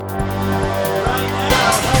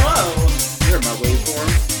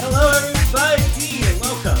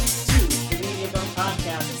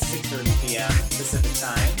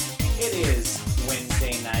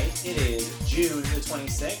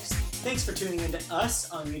26th. Thanks for tuning in to us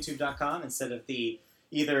on YouTube.com instead of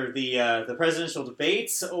either the presidential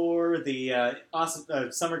debates or the awesome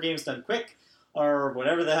Summer Games Done Quick or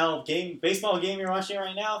whatever the hell baseball game you're watching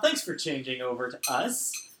right now. Thanks for changing over to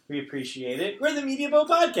us. We appreciate it. We're the Media Boat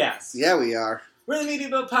Podcast. Yeah, we are. We're the Media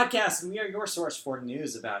Boat Podcast, and we are your source for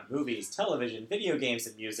news about movies, television, video games,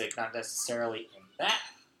 and music, not necessarily in that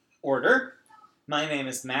order. My name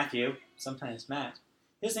is Matthew, sometimes Matt.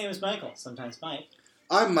 His name is Michael, sometimes Mike.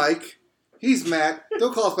 I'm Mike. He's Matt.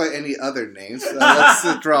 Don't call us by any other names.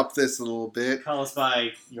 Let's drop this a little bit. Call us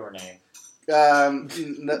by your name. No,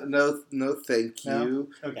 thank you. No?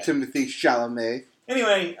 Okay. Timothy Chalamet.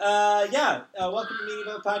 Anyway, welcome to Media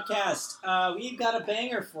Boat Podcast. We've got a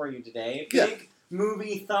banger for you today. Big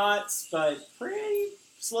movie thoughts, but pretty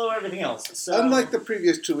slow everything else. So, unlike the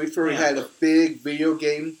previous 2 weeks where we had a big video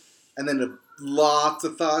game and then lots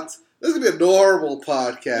of thoughts, this is going to be a normal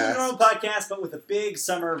podcast. A normal podcast, but with a big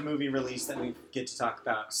summer movie release that we get to talk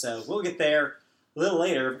about. So we'll get there a little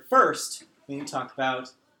later. But first, we need to talk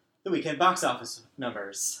about the weekend box office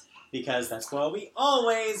numbers. Because that's why we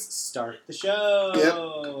always start the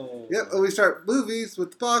show. Yep. We start movies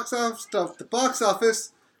with the box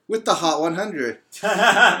office with the Hot 100.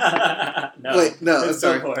 No,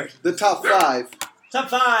 sorry. The top 5. Top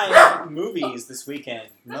 5 movies this weekend.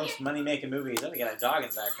 Most money-making movies. Oh, we got a dog in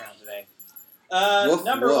the background today.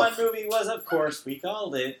 Number 1 movie was, of course, we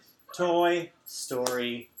called it Toy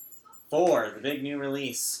Story 4, the big new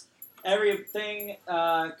release. Everything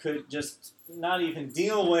could just not even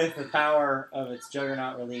deal with the power of its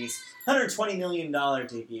juggernaut release. $120 million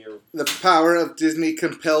debut. The power of Disney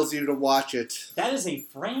compels you to watch it. That is a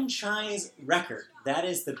franchise record. That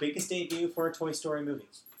is the biggest debut for a Toy Story movie.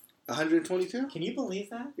 122? Can you believe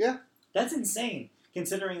that? Yeah. That's insane,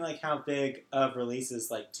 considering how big of releases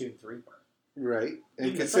 2 and 3 were. Right.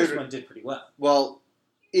 And the first one did pretty well. Well,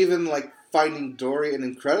 even Finding Dory and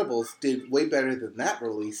Incredibles did way better than that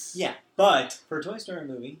release. Yeah, but for a Toy Story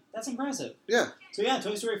movie, that's impressive. Yeah. So yeah,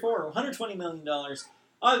 Toy Story 4, $120 million.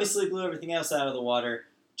 Obviously blew everything else out of the water.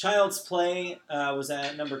 Child's Play was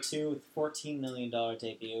at number 2 with $14 million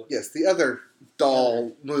debut. Yes, the other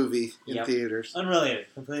doll movie in theaters. Unrelated.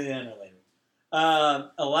 Completely unrelated.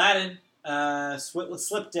 Aladdin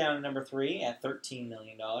slipped down to number 3 at $13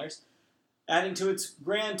 million. Adding to its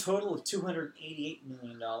grand total of $288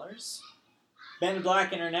 million. Ben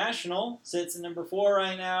Black International sits at number 4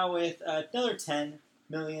 right now with another $10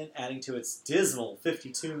 million, adding to its dismal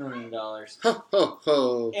 $52 million. Ho, ho,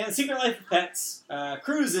 ho. And Secret Life of Pets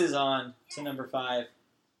cruises on to number 5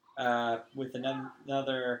 with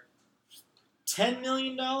another $10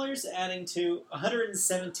 million, adding to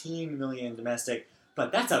 $117 million domestic.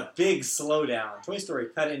 But that's a big slowdown. Toy Story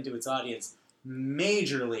cut into its audience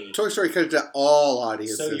majorly. Toy Story cut to all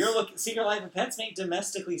audiences. So you're looking. Secret Life of Pets may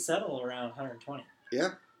domestically settle around 120. Yeah.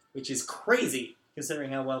 Which is crazy,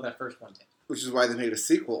 considering how well that first one did. Which is why they made a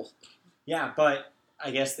sequel. Yeah, but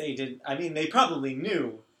I guess they did. I mean, they probably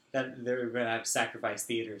knew that they were going to have to sacrifice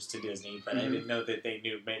theaters to Disney, but I didn't know that they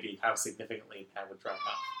knew maybe how significantly that would drop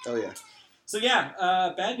off. Oh, yeah. So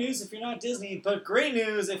yeah, bad news if you're not Disney, but great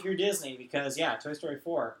news if you're Disney, because yeah, Toy Story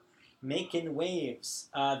 4. Making waves.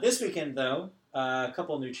 This weekend, though, a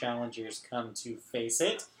couple new challengers come to face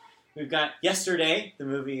it. We've got Yesterday, the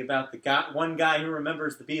movie about the one guy who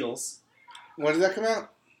remembers the Beatles. When does that come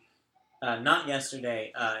out? Not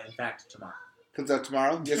yesterday. In fact, tomorrow. Comes out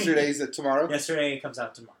tomorrow? Yesterday's at tomorrow? Yesterday comes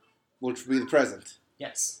out tomorrow. Which will be the present.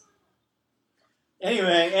 Yes.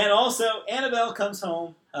 Anyway, and also, Annabelle Comes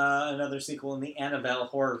Home, another sequel in the Annabelle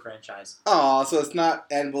horror franchise. Aw, so it's not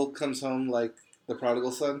Annabelle Comes Home like The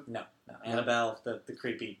Prodigal Son? No. Annabelle, the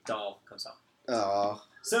creepy doll, comes home. Oh.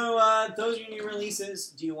 So, those are your new releases.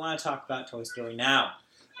 Do you want to talk about Toy Story now?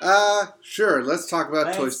 Sure. Let's talk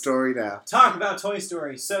about Toy Story now. Talk about Toy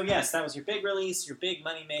Story. So, yes, that was your big release, your big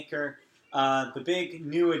moneymaker, the big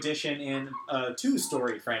new addition in a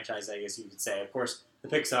two-story franchise, I guess you could say. Of course, the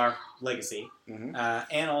Pixar legacy,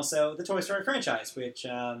 and also the Toy Story franchise, which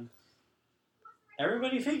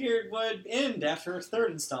everybody figured would end after a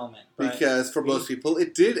third installment. Because for most people,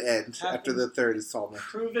 it did end after the third installment.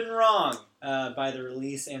 Proven wrong by the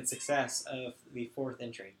release and success of the fourth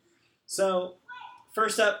entry. So,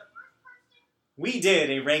 first up, we did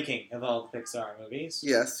a ranking of all the Pixar movies.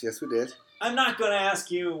 Yes, we did. I'm not going to ask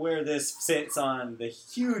you where this sits on the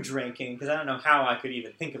huge ranking, because I don't know how I could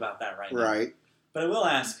even think about that right now. Right. But I will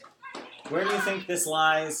ask, where do you think this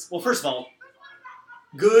lies? Well, first of all,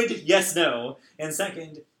 good, yes, no. And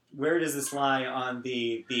second, where does this lie on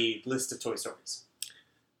the list of Toy Stories?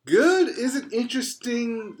 Good is an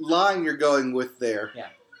interesting line you're going with there. Yeah.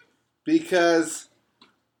 Because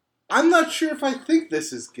I'm not sure if I think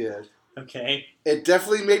this is good. Okay. It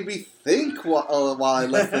definitely made me think while I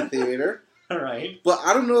left the theater. All right. But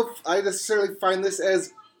I don't know if I necessarily find this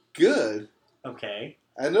as good. Okay.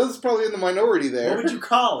 I know this is probably in the minority there. What would you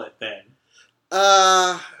call it then?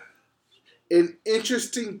 An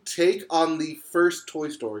interesting take on the first Toy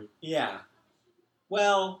Story. Yeah.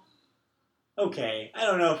 Well, okay. I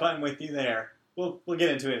don't know if I'm with you there. We'll get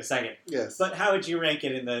into it in a second. Yes. But how would you rank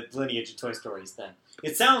it in the lineage of Toy Stories then?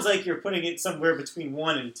 It sounds like you're putting it somewhere between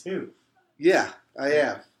 1 and 2. Yeah,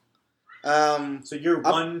 I am. So you're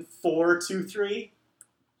 1, 4, 2, 3?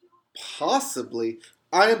 Possibly.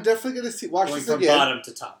 I am definitely going to watch Going this from again. bottom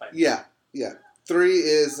to top. Yeah. 3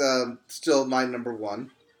 is still my number 1.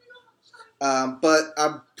 But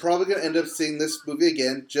I'm probably going to end up seeing this movie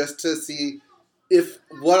again just to see if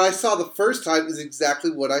what I saw the first time is exactly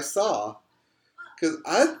what I saw. Because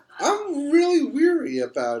I'm really weary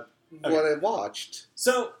about what I watched.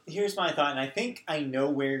 So here's my thought, and I think I know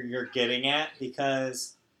where you're getting at,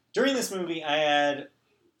 because during this movie I had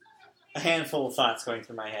a handful of thoughts going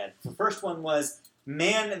through my head. The first one was,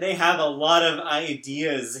 man, they have a lot of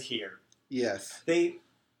ideas here. Yes. They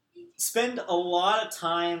spend a lot of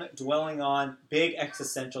time dwelling on big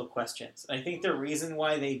existential questions. I think the reason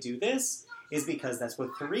why they do this is because that's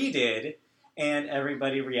what 3 did, and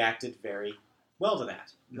everybody reacted very well to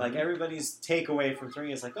that. Mm-hmm. Like, everybody's takeaway from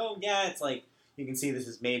 3 is like, oh, yeah, it's like, you can see this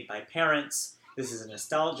is made by parents. This is a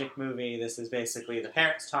nostalgic movie. This is basically the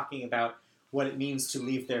parents talking about what it means to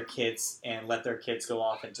leave their kids and let their kids go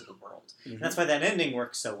off into the world. Mm-hmm. And that's why that ending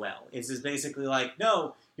works so well. It's basically like,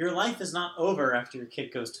 no, your life is not over after your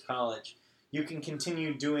kid goes to college. You can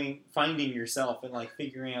continue finding yourself and, like,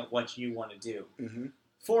 figuring out what you want to do. Mm-hmm.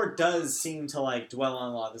 4 does seem to, like, dwell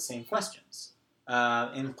on a lot of the same questions.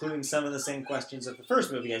 Including some of the same questions of the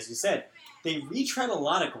first movie, as you said. They retread a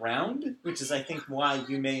lot of ground, which is, I think, why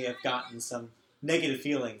you may have gotten some negative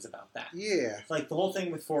feelings about that. Yeah. Like, the whole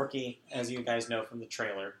thing with Forky, as you guys know from the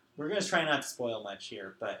trailer. We're going to try not to spoil much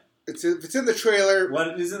here, but... If it's in the trailer,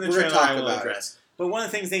 what is in the trailer, I will address. But one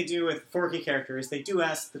of the things they do with Forky character is they do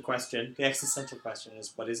ask the question, the existential question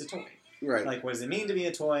is, what is a toy? Right. Like, what does it mean to be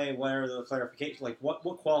a toy? What are the clarifications? Like, what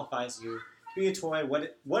qualifies you to be a toy?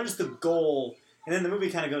 What is the goal? And then the movie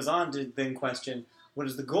kind of goes on to then question, what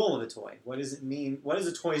is the goal of a toy? What does it mean? What is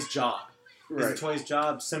a toy's job? Right. Is a toy's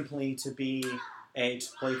job simply to be a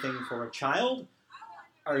plaything for a child?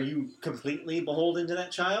 Are you completely beholden to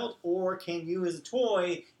that child? Or can you, as a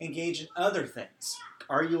toy, engage in other things?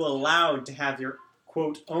 Are you allowed to have your,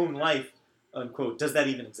 quote, own life, unquote? Does that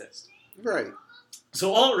even exist? Right.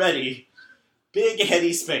 So already... big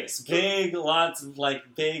heady space. Lots of,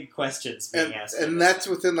 like, big questions being asked. And that's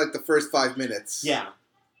within, like, the first 5 minutes. Yeah.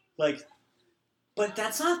 Like, but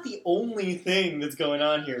that's not the only thing that's going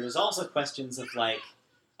on here. There's also questions of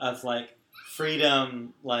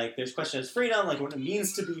freedom. Like, there's questions of freedom, like, what it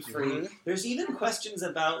means to be free. Mm-hmm. There's even questions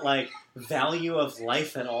about, like, value of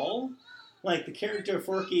life at all. Like, the character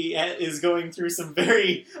Forky is going through some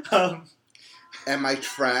very, Am I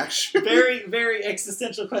trash? very, very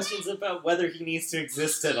existential questions about whether he needs to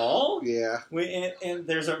exist at all. Yeah. And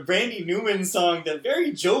there's a Randy Newman song that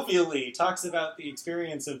very jovially talks about the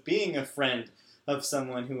experience of being a friend of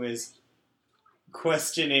someone who is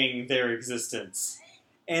questioning their existence.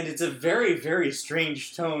 And it's a very, very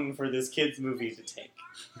strange tone for this kid's movie to take.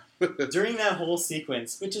 During that whole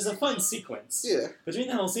sequence, which is a fun sequence. Yeah. But during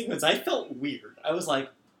that whole sequence, I felt weird. I was like,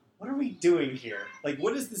 what are we doing here? Like,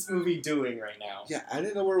 what is this movie doing right now? Yeah, I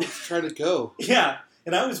didn't know where it was trying to go. Yeah,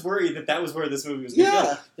 and I was worried that was where this movie was going to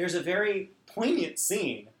go. There's a very poignant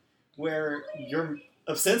scene where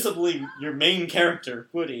ostensibly your main character,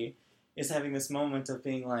 Woody, is having this moment of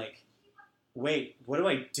being like, wait, what do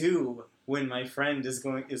I do when my friend is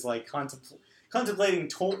contemplating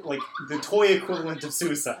the toy equivalent of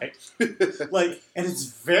suicide? Like, and it's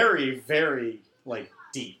very, very, like,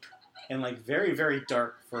 deep. And, like, very, very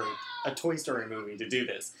dark for a Toy Story movie to do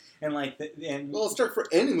this. And, like... well, it's dark for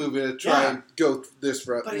any movie to try and go this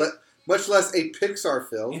route. Much less a Pixar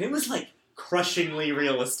film. And it was, like, crushingly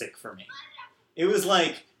realistic for me. It was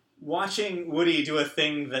like watching Woody do a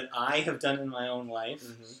thing that I have done in my own life.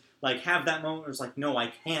 Mm-hmm. Like, have that moment where it's like, no,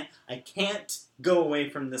 I can't go away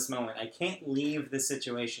from this moment. I can't leave this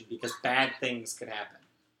situation because bad things could happen.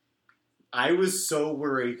 I was so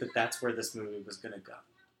worried that that's where this movie was going to go.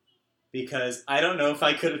 Because I don't know if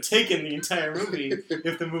I could have taken the entire movie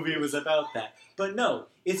if the movie was about that. But no,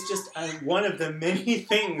 it's just one of the many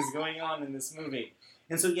things going on in this movie.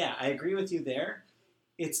 And so, yeah, I agree with you there.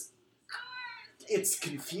 It's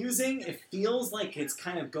confusing. It feels like it's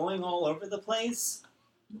kind of going all over the place.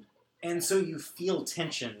 And so you feel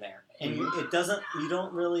tension there. And it doesn't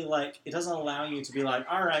allow you to be like,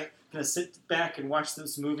 all right, I'm going to sit back and watch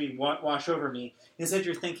this movie wash over me. Instead,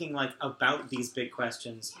 you're thinking like about these big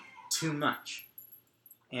questions too much.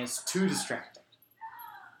 And it's too distracting.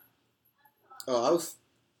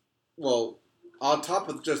 Well, on top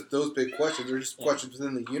of just those big questions, there's just questions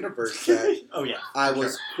within the universe that I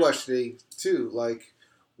was questioning too. Like,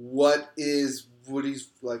 what is Woody's,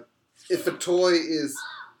 like, if a toy is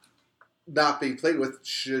not being played with,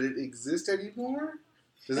 should it exist anymore?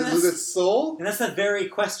 Does it lose its soul? And that's the very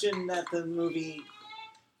question that the movie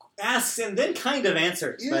asks and then kind of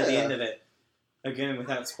answers by the end of it. Again,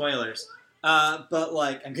 without spoilers. But,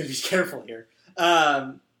 like, I'm going to be careful here.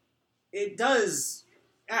 It does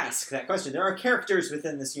ask that question. There are characters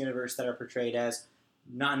within this universe that are portrayed as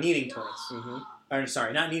not needing toys. Mm-hmm. Or,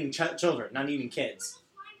 sorry, not needing children, not needing kids.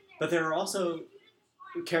 But there are also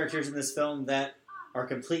characters in this film that are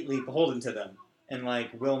completely beholden to them. And,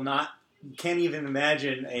 like, can't even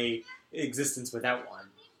imagine a existence without one.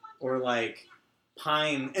 Or, like,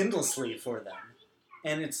 pine endlessly for them.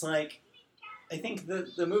 And it's like, I think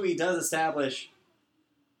the movie does establish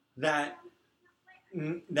that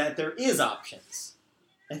there is options.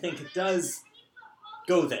 I think it does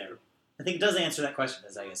go there. I think it does answer that question,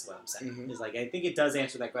 is I guess what I'm saying. Mm-hmm. Is like, I think it does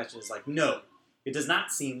answer that question. Is like, no, it does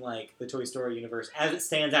not seem like the Toy Story universe, as it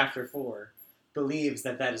stands after 4, believes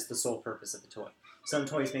that is the sole purpose of the toy. Some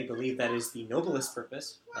toys may believe that is the noblest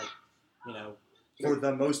purpose. Like, you know, for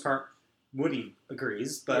the most part, Woody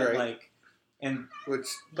agrees, but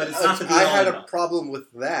but it's not the be-all. I had a problem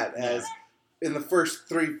with that, as in the first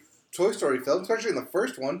 3 Toy Story films, especially in the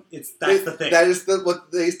first one. That's the thing. That is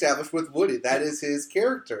what they established with Woody. That is his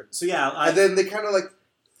character. So and then they kind of like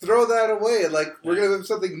throw that away and like we're gonna have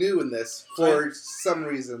something new in this for some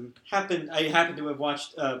reason. I happened to have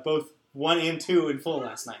watched both 1 and 2 in full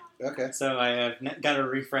last night. Okay. So I have got a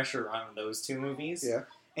refresher on those 2 movies. Yeah.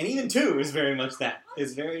 And even 2 is very much that. 2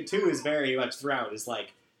 is very much throughout. Is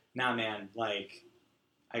like, nah, man, like,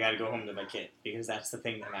 I gotta go home to my kid, because that's the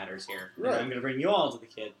thing that matters here. Right. And I'm gonna bring you all to the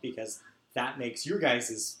kid, because that makes your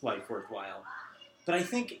guys' life worthwhile. But I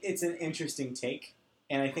think it's an interesting take,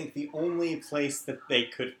 and I think the only place that they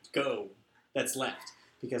could go that's left,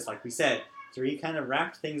 because like we said, 3 kind of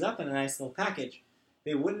wrapped things up in a nice little package.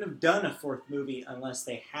 They wouldn't have done a 4th movie unless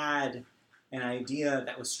they had an idea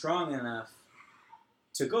that was strong enough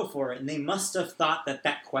to go for it, and they must have thought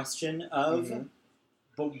that question of,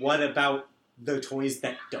 but what about the toys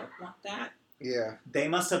that don't want that? Yeah. They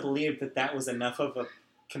must have believed that was enough of a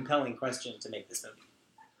compelling question to make this movie.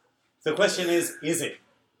 The question is it?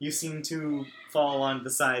 You seem to fall on the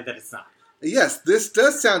side that it's not. Yes, this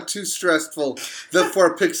does sound too stressful for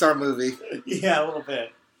a Pixar movie. Yeah, a little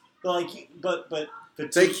bit.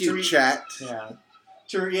 But thank you, chat. Yeah.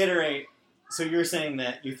 To reiterate, so you're saying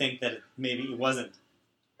that you think that maybe it wasn't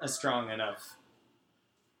a strong enough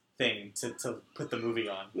thing to put the movie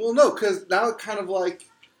on. Well, no, because now it kind of like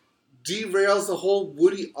derails the whole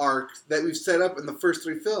Woody arc that we've set up in the first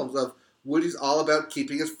 3 films of Woody's all about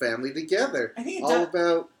keeping his family together. I think it all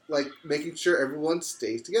about like making sure everyone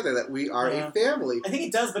stays together, that we are a family. I think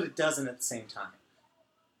it does, but it doesn't at the same time.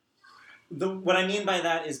 What I mean by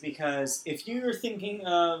that is because if you're thinking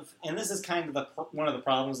of, and this is kind of one of the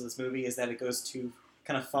problems of this movie, is that it goes too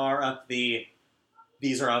kind of far up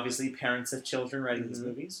these are obviously parents of children writing these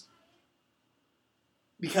movies.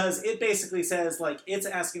 Because it basically says, like, it's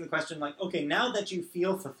asking the question, like, okay, now that you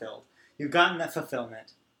feel fulfilled, you've gotten that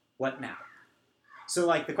fulfillment, what now? So,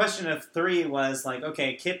 like, the question of 3 was, like,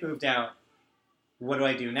 okay, Kit moved out, what do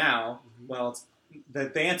I do now? Well,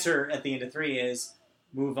 the answer at the end of 3 is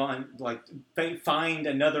move on, like, find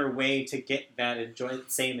another way to get that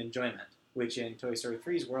same enjoyment, which in Toy Story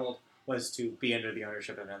 3's world was to be under the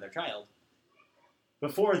ownership of another child.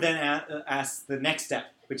 Before then ask the next step,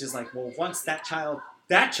 which is like, well, once that child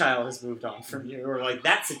has moved on from you, or like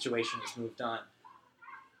that situation has moved on,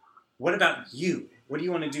 what about you? What do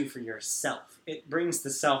you want to do for yourself? It brings the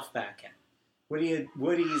self back in.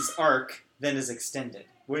 Woody's arc then is extended.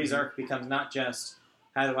 Woody's arc becomes not just,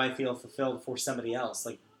 how do I feel fulfilled for somebody else,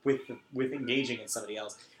 like with engaging in somebody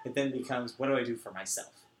else. It then becomes, what do I do for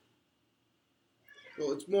myself?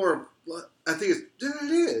 Well, it's more, I think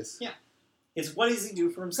it is. Yeah. It's what does he do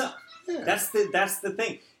for himself? Yeah. That's the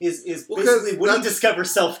thing. Is basically when he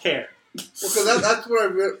discovers self-care. Well, because that's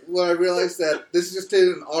what I realized, that this is just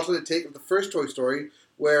an alternate take of the first Toy Story,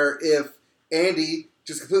 where if Andy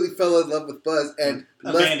just completely fell in love with Buzz and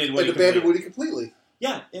abandoned Woody completely.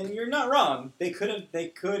 Yeah, and you're not wrong. They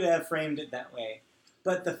could have framed it that way,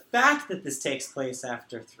 but the fact that this takes place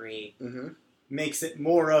after 3 makes it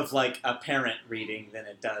more of like a parent reading than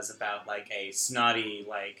it does about like a snotty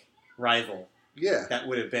like rival. Yeah. That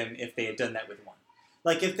would have been if they had done that with one.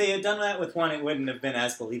 Like, if they had done that with one, it wouldn't have been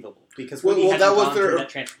as believable. Because Woody hadn't gone through that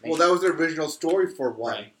transformation. Well, that was their original story for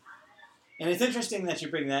one. Right. And it's interesting that you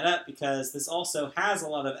bring that up, because this also has a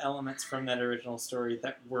lot of elements from that original story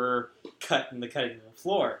that were cut in the cutting room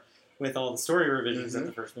floor, with all the story revisions that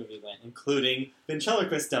the first movie went, including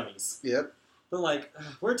ventriloquist dummies. Yep. But, like,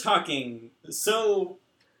 we're talking so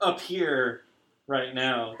up here right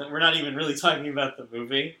now that we're not even really talking about the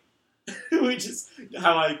movie. Which is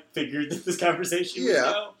how I figured that this conversation would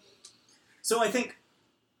go. So I think,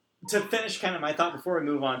 to finish kind of my thought before we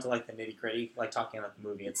move on to like the nitty gritty, like talking about the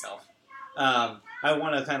movie itself, I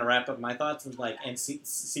want to kind of wrap up my thoughts and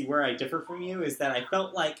see where I differ from you. Is that I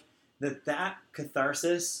felt like that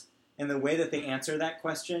catharsis and the way that they answer that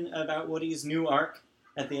question about Woody's new arc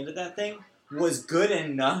at the end of that thing was good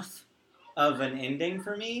enough of an ending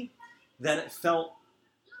for me that it felt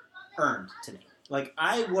earned to me. Like,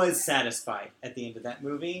 I was satisfied at the end of that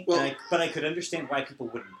movie, but I could understand why people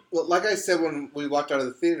wouldn't be. Well, like I said when we walked out of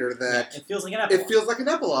the theater, that it feels like an epilogue. It feels like an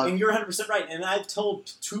epilogue. And you're 100% right. And I've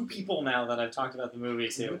told 2 people now that I've talked about the movie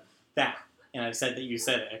to that. And I've said that you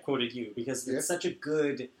said it. I quoted you. Because it's such a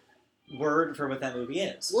good word for what that movie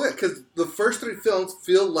is. Well, yeah, because the first 3 films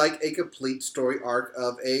feel like a complete story arc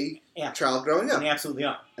of a child growing up. And they absolutely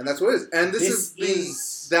are. And that's what it is. And this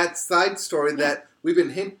is that side story that we've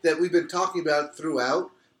been talking about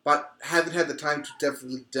throughout, but haven't had the time to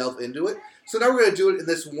definitely delve into it. So now we're going to do it in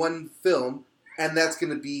this one film, and that's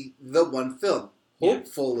going to be the one film.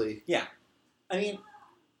 Hopefully. Yeah. I mean,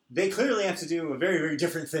 they clearly have to do a very, very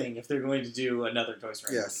different thing if they're going to do another Toy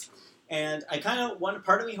Story. Yes. And I kind of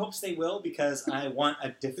part of me hopes they will, because I want a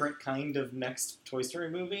different kind of next Toy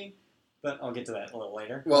Story movie. But I'll get to that a little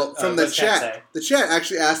later. Well, from the chat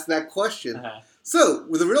actually asked that question. So,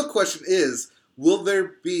 the real question is, will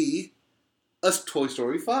there be a Toy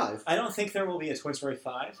Story 5? I don't think there will be a Toy Story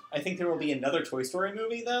 5. I think there will be another Toy Story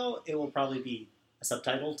movie, though. It will probably be a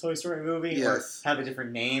subtitled Toy Story movie, or have a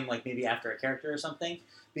different name, like maybe after a character or something.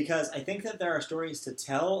 Because I think that there are stories to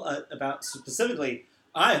tell about, specifically,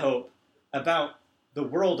 I hope, about the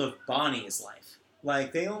world of Bonnie's life.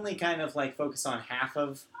 Like, they only kind of, like, focus on half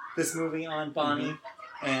of this movie on Bonnie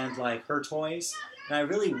and, like, her toys. And I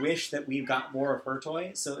really wish that we got more of her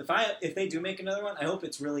toys. So if they do make another one, I hope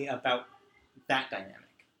it's really about that dynamic.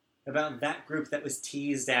 About that group that was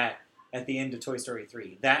teased at the end of Toy Story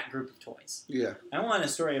 3. That group of toys. Yeah. I want a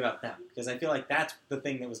story about them, because I feel like that's the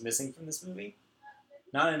thing that was missing from this movie.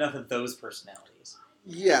 Not enough of those personalities.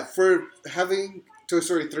 Yeah, for having Toy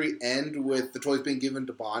Story 3 end with the toys being given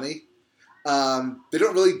to Bonnie, they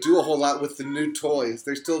don't really do a whole lot with the new toys.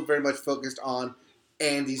 They're still very much focused on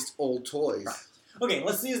Andy's old toys. Right. Okay,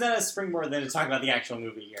 let's use that as springboard then to talk about the actual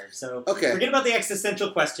movie here. So, forget about the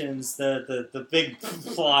existential questions, the big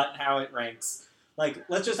plot, how it ranks. Like,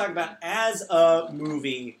 let's just talk about, as a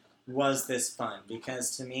movie, was this fun?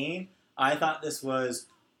 Because to me, I thought this was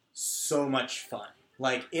so much fun.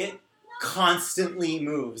 Like, it constantly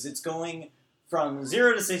moves. It's going from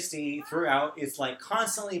 0 to 60 throughout. It's, like,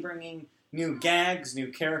 constantly bringing new gags,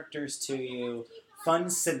 new characters to you, fun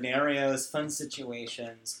scenarios, fun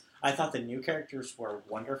situations. I thought the new characters were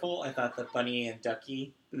wonderful. I thought the Bunny and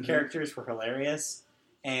Ducky characters were hilarious.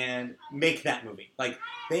 And make that movie. Like,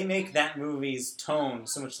 they make that movie's tone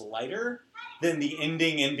so much lighter than the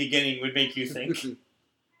ending and beginning would make you think.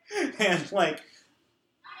 And, like,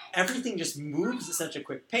 everything just moves at such a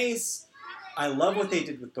quick pace. I love what they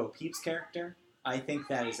did with Bo Peep's character. I think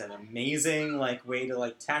that is an amazing, like, way to,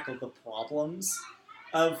 like, tackle the problems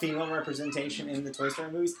of female representation in the Toy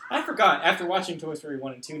Story movies. I forgot, after watching Toy Story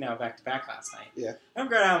 1 and 2 now back-to-back last night, I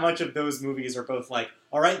forgot how much of those movies are both like,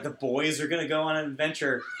 alright, the boys are going to go on an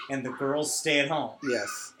adventure, and the girls stay at home.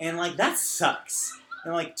 Yes. And, like, that sucks.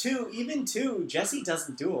 And, like, even Jessie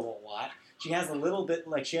doesn't do a whole lot. She has a little bit,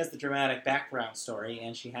 like, she has the dramatic background story,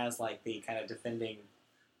 and she has, like, the kind of defending,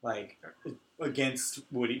 like, against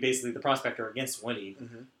Woody, basically the prospector against Woody.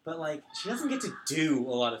 But, like, she doesn't get to do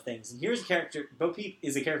a lot of things. And here's a character, Bo Peep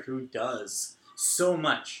is a character who does so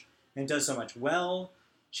much, and does so much well.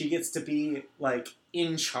 She gets to be, like,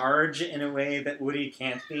 in charge in a way that Woody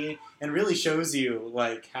can't be, and really shows you,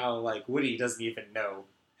 like, how, like, Woody doesn't even know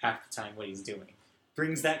half the time what he's doing.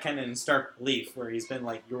 Brings that kind of in stark relief, where he's been,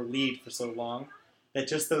 like, your lead for so long, that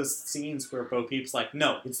just those scenes where Bo Peep's like,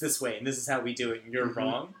 no, it's this way, and this is how we do it, and you're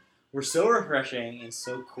wrong, were so refreshing and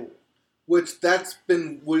so cool. Which, that's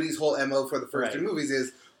been Woody's whole MO for the first 2 movies,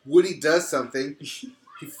 is Woody does something,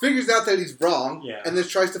 he figures out that he's wrong, and then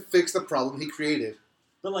tries to fix the problem he created.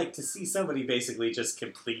 But, like, to see somebody basically just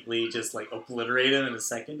completely just, like, obliterate him in a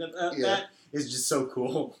second of that is just so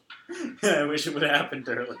cool. I wish it would have happened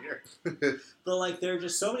earlier. But, like, there are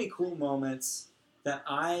just so many cool moments that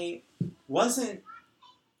I wasn't,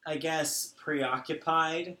 I guess,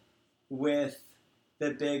 preoccupied with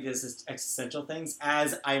the big existential things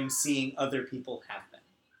as I'm seeing other people have been.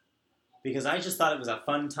 Because I just thought it was a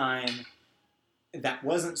fun time that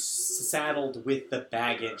wasn't saddled with the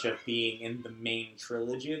baggage of being in the main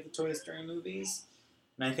trilogy of the Toy Story movies.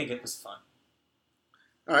 And I think it was fun.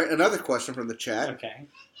 All right, another question from the chat. Okay.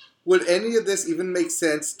 Would any of this even make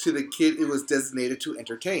sense to the kid it was designated to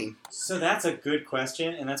entertain? So that's a good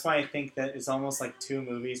question, and that's why I think that it's almost like two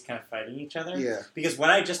movies kind of fighting each other. Yeah. Because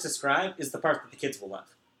what I just described is the part that the kids will love.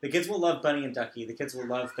 The kids will love Bunny and Ducky. The kids will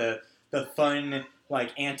love the fun,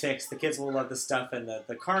 like, antics. The kids will love the stuff in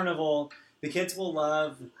the carnival. The kids will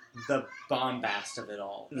love the bombast of it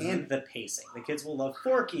all and the pacing. The kids will love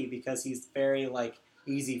Forky because he's very, like,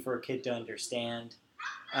 easy for a kid to understand.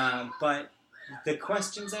 But the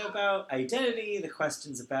questions about identity, the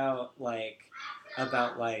questions about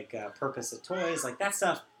purpose of toys, like, that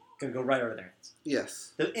stuff gonna go right over their heads.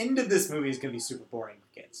 Yes. The end of this movie is gonna be super boring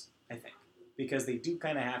for kids, I think, because they do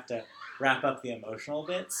kind of have to wrap up the emotional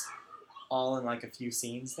bits all in, like, a few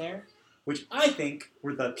scenes there, which I think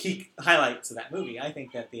were the peak highlights of that movie. I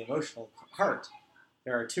think that the emotional part,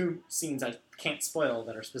 there are two scenes I can't spoil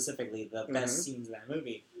that are specifically the best scenes of that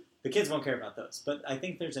movie. The kids won't care about those, but I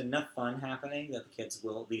think there's enough fun happening that the kids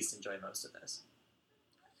will at least enjoy most of this.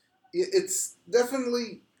 It's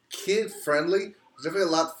definitely kid-friendly. There's definitely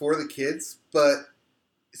a lot for the kids, but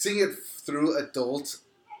seeing it through adult,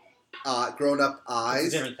 grown-up eyes,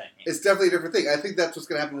 it's a different thing. It's definitely a different thing. I think that's what's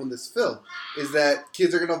going to happen with this film, is that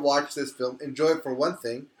kids are going to watch this film, enjoy it for one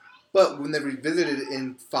thing, but when they revisit it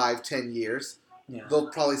in 5-10 years,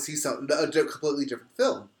 they'll probably see a completely different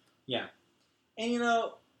film. Yeah. And, you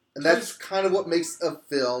know... And that's kind of what makes a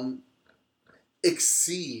film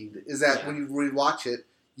exceed, is that when you rewatch it,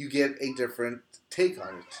 you get a different take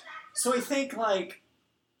on it. So I think, like,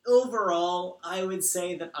 overall, I would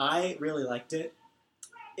say that I really liked it.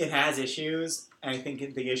 It has issues, and I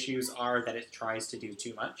think the issues are that it tries to do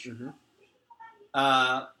too much.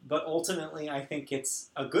 But ultimately, I think it's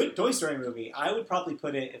a good Toy Story movie. I would probably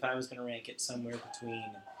put it, if I was going to rank it, somewhere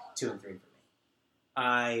between 2 and 3 for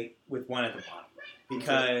me. With 1 at the bottom.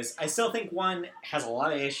 Because I still think 1 has a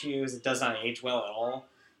lot of issues. It does not age well at all.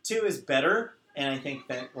 2 is better, and I think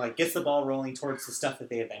that, like, gets the ball rolling towards the stuff that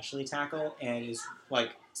they eventually tackle, and is,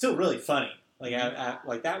 like, still really funny. Like,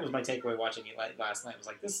 like, that was my takeaway watching it last night. I was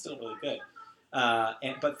like, this is still really good.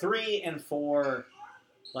 But 3 and 4,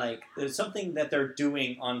 like, there's something that they're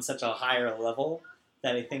doing on such a higher level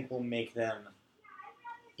that I think will make them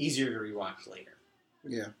easier to rewatch later.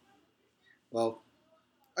 Yeah. Well,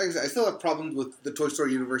 like I said, I still have problems with the Toy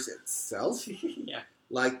Story universe itself. Yeah.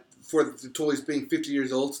 Like, for the toys being 50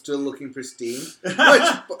 years old, still looking pristine.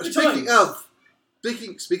 Which, speaking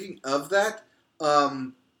of that,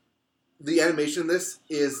 the animation in this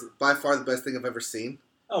is by far the best thing I've ever seen.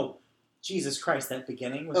 Oh, Jesus Christ, that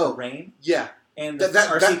beginning with the rain? Yeah. And the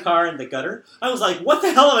RC car in the gutter? I was like, what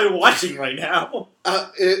the hell am I watching right now?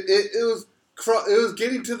 It was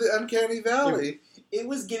getting to the uncanny valley. It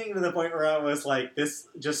was getting to the point where I was like, this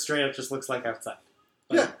just straight up just looks like outside.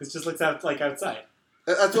 Like, this just looks like outside.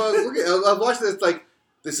 That's what I was looking at. I was watching this like,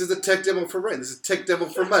 this is a tech demo for rain. This is a tech demo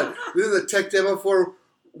for mud. This is a tech demo for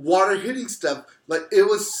water hitting stuff. Like, it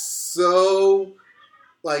was so,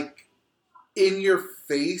 like, in your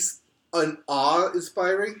face and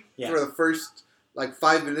awe-inspiring for the first, like,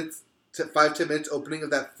 10 minutes opening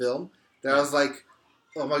of that film. That I was like,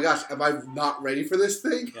 oh my gosh, am I not ready for this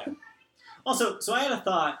thing? Yeah. Also, so I had a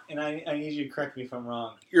thought, and I need you to correct me if I'm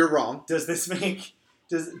wrong. You're wrong. Does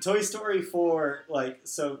Toy Story 4, like,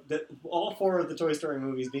 all 4 of the Toy Story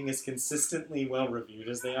movies being as consistently well-reviewed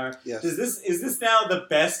as they are, is this now the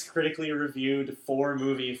best critically reviewed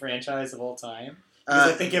 4-movie franchise of all time?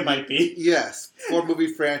 Because I think it might be. Yes.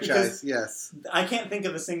 4-movie franchise, yes. I can't think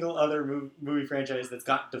of a single other movie franchise that's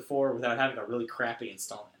gotten to 4 without having a really crappy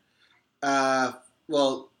installment.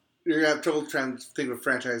 Well, you're going to have trouble trying to think of a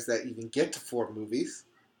franchise that even get to 4 movies.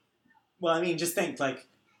 Well, I mean, just think, like,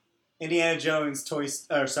 Indiana Jones,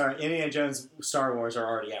 Star Wars are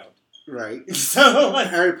already out. Right. So, like,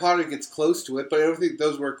 Harry Potter gets close to it, but I don't think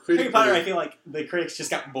those were critically... Harry Potter, I feel like the critics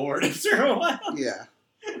just got bored after a while. Yeah.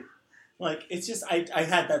 Like, it's just, I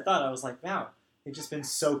had that thought. I was like, wow, they've just been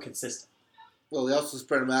so consistent. Well, they also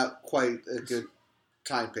spread them out quite a good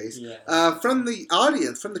time pace. Yeah. From the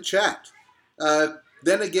audience, from the chat,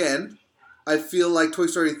 then again, I feel like Toy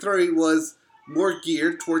Story 3 was more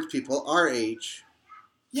geared towards people our age.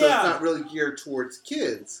 So it's not really geared towards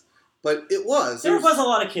kids. But it was. There was a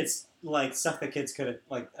lot of kids, like, stuff that kids could,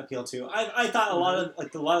 like, appeal to. I thought a lot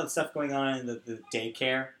of the stuff going on in the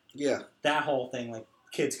daycare. Yeah. That whole thing, like,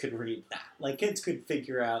 kids could read that. Like, kids could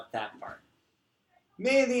figure out that part.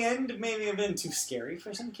 May in the end maybe have been too scary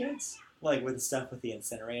for some kids. Like, with the stuff with the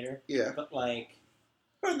incinerator. Yeah. But, like,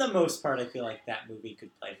 for the most part, I feel like that movie could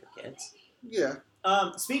play for kids. Yeah.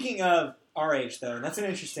 Speaking of our age, though, that's an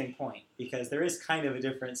interesting point. Because there is kind of a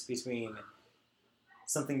difference between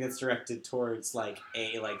something that's directed towards, like,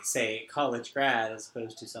 say, college grad as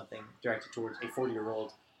opposed to something directed towards a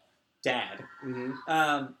 40-year-old dad.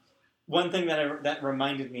 Mm-hmm. One thing that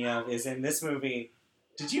reminded me of is in this movie,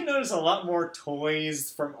 did you notice a lot more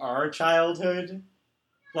toys from our childhood?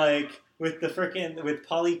 Like, with with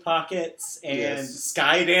Polly Pockets and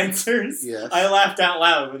Sky Dancers? Yes. I laughed out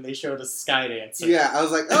loud when they showed us Sky Dancers. Yeah, I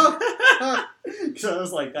was like, oh! So I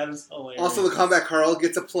was like, that is hilarious. Also, the Combat Carl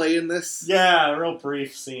gets a play in this. Yeah, a real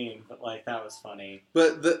brief scene, but, like, that was funny.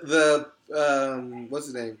 But the what's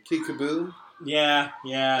his name? Kid Kaboom? Yeah.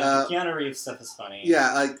 The Keanu Reeves stuff is funny.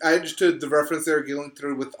 Yeah, I understood the reference they were going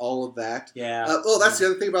through with all of that. Yeah. That's the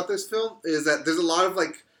other thing about this film, is that there's a lot of,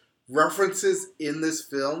 like, references in this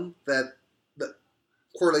film that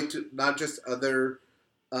correlate to not just other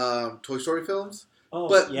Toy Story films,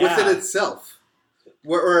 but within itself.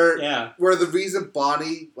 Where the reason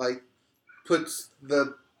Bonnie, like, puts in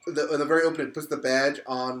the very opening, puts the badge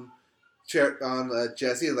on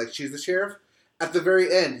Jessie, like, she's the sheriff. At the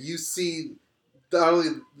very end, you see not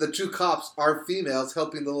only the two cops are females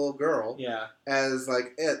helping the little girl. Yeah. As,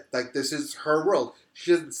 like, this is her world.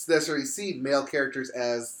 She doesn't necessarily see male characters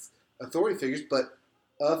as authority figures, but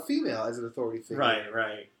a female as an authority figure.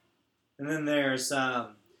 Right. And then there's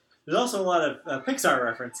also a lot of Pixar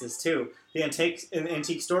references, too. The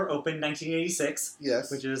Antique Store opened 1986.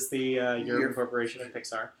 Yes. Which is the year of incorporation of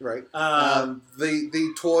Pixar. Right.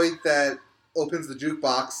 The toy that opens the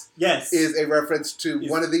jukebox is a reference to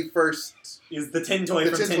one of the first... Is the Tin Toy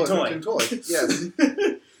from Tin Toy. Yes.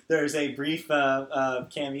 There's a brief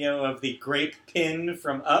cameo of the grape pin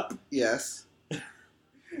from Up. Yes.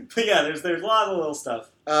 But yeah, there's a lot of little stuff.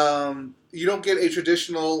 You don't get a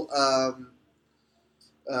traditional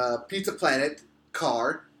Pizza Planet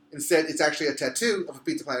car. Instead, it's actually a tattoo of a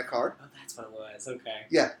Pizza Planet car. Oh, that's what it was. Okay.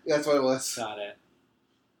 Yeah, that's what it was. Got it.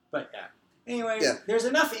 But yeah. Anyways, there's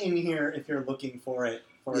enough in here if you're looking for it.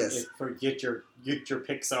 Get your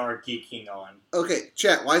Pixar geeking on. Okay,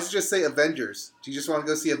 chat. Why does it just say Avengers? Do you just want to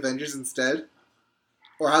go see Avengers instead?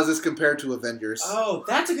 Or how's this compared to Avengers? Oh,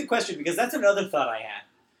 that's a good question, because that's another thought I had.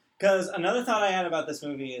 Because another thought I had about this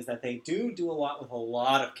movie is that they do a lot with a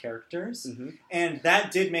lot of characters. Mm-hmm. And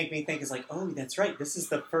that did make me think, oh, that's right. This is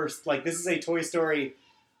the first, this is a Toy Story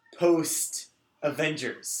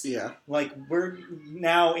post-Avengers. Yeah. Like, we're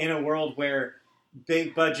now in a world where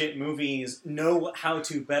big-budget movies know how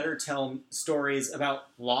to better tell stories about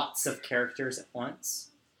lots of characters at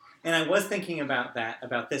once. And I was thinking about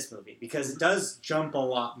this movie, because it does jump a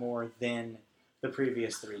lot more than the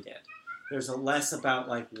previous three did. There's less about,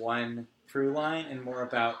 one through line and more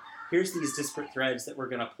about, here's these disparate threads that we're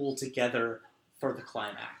going to pull together for the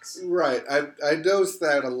climax. Right. I noticed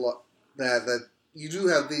that a lot, that you do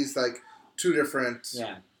have these, two different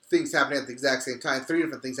things happening at the exact same time, three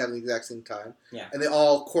different things happening at the exact same time. Yeah. And they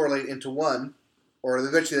all correlate into one, or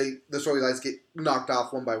eventually the storylines get knocked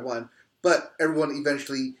off one by one, but everyone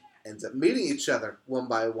eventually ends up meeting each other one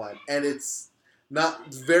by one. And it's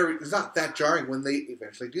not that jarring when they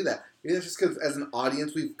eventually do that. Maybe that's just because as an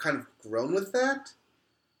audience we've kind of grown with that.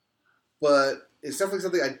 But it's definitely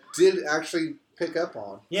something I did actually pick up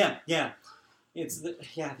on. Yeah. There's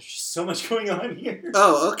just so much going on here.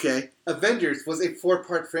 Oh, okay. Avengers was a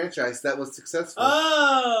 4-part franchise that was successful.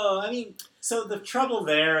 Oh, I mean, so the trouble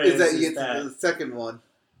there is that the second one.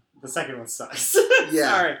 The second one sucks. Yeah.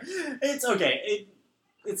 Sorry. It's okay.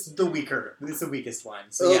 It's the weakest one.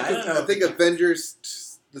 So yeah, I don't know. I think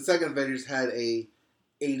the second Avengers had a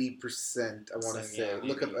 80%, I want to say. Yeah,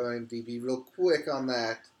 look up IMDb real quick on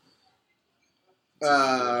that.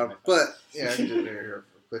 But, yeah, I can do it here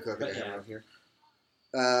real quick. I think I have it on here.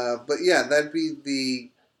 But yeah, that'd be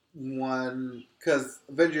the one, because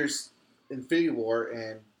Avengers Infinity War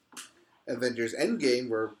and Avengers Endgame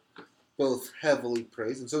were both heavily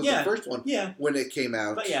praised, and so was the first one when it came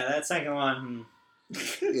out. But yeah, that second one...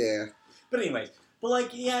 Yeah. But anyways,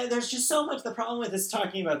 there's just so much. The problem with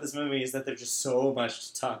talking about this movie is that there's just so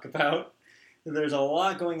much to talk about. There's a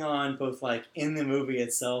lot going on, both in the movie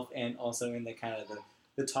itself and also in the kind of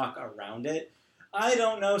the talk around it. I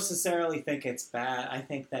don't necessarily think it's bad. I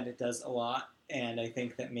think that it does a lot, and I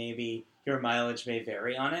think that maybe your mileage may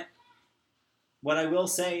vary on it. What I will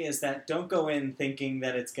say is that don't go in thinking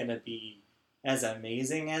that it's going to be as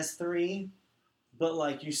amazing as 3, but,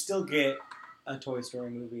 like, you still get a Toy Story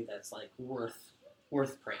movie that's, like, worth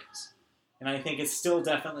praise. And I think it still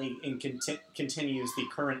definitely continues the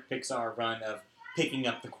current Pixar run of picking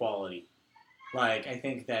up the quality. Like, I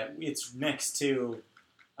think that it's next to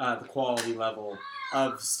the quality level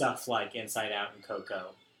of stuff like Inside Out and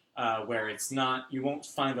Coco, where it's not, you won't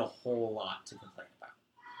find a whole lot to complain about.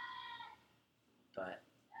 But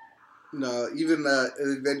no, even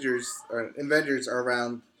Avengers are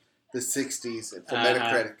around the 60s for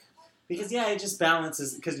Metacritic. Because, yeah, it just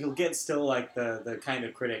balances, because you'll get still, like, the kind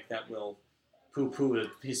of critic that will poo-poo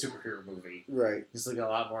a superhero movie. Right. Just like a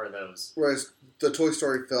lot more of those. Whereas the Toy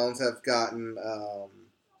Story films have gotten,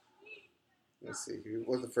 let's see,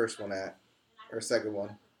 what's the first one at? Or second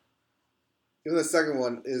one? Even the second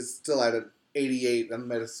one is still at an 88 on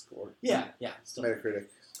Metascore. Yeah, still. Metacritic.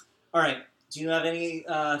 All right. Do you have any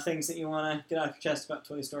things that you want to get off your chest about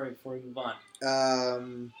Toy Story before we move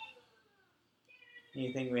on?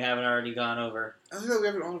 Anything we haven't already gone over? I don't know we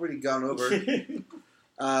haven't already gone over.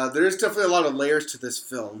 There's definitely a lot of layers to this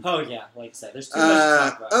film. Oh, yeah. Like I said, there's too much to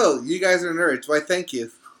talk about. Oh, you guys are nerds. Why, thank you.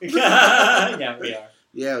 Yeah, we are.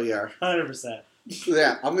 Yeah, we are. 100%.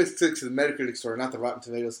 Yeah, I'm going to stick to the Metacritic score, not the Rotten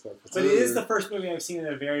Tomatoes score. But it is the first movie I've seen in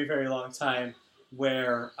a very, very long time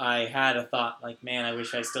where I had a thought, like, man, I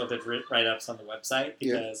wish I still did write-ups on the website,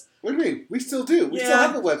 because... Yeah. What do you mean? We still do. We still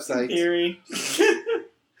have a website. In theory.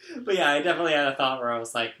 But yeah, I definitely had a thought where I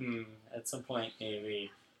was like, at some point,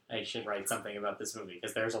 maybe I should write something about this movie,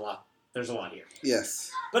 because there's a lot here.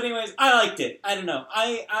 Yes. But anyways, I liked it. I don't know.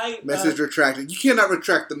 Message retracted. You cannot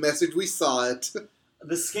retract the message. We saw it.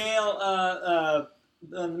 The scale,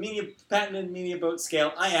 the patented media boat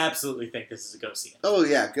scale, I absolutely think this is a go see it. Oh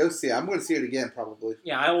yeah, go see it. I'm going to see it again, probably.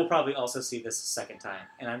 Yeah, I will probably also see this a second time.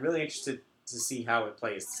 And I'm really interested to see how it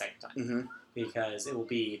plays the second time. Mm-hmm. Because it will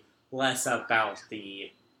be less about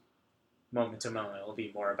the moment to moment. It will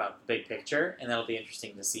be more about the big picture, and that'll be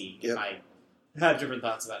interesting to see if I have different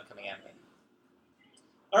thoughts about it coming at me.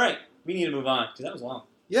 All right, we need to move on, because that was long.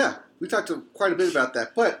 Yeah, we talked quite a bit about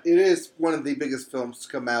that, but it is one of the biggest films to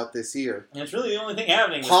come out this year. And it's really the only thing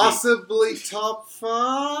happening Possibly top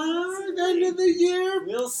 5 end of the year?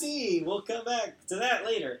 We'll see. We'll come back to that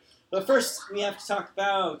later. But first, we have to talk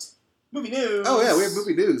about movie news. Oh yeah, we have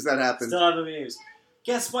movie news. That happened. Still have movie news.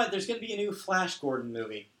 Guess what? There's going to be a new Flash Gordon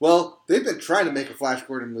movie. Well, they've been trying to make a Flash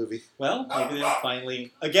Gordon movie. Well, maybe they'll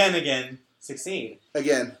finally, again, succeed.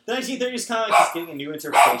 Again. The 1930s comic is getting a new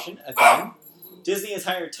interpretation, again. Disney has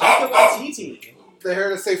hired Taika Waititi. They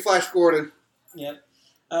heard us say Flash Gordon. Yep.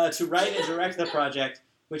 To write and direct the project,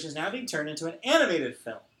 which is now being turned into an animated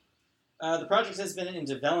film. The project has been in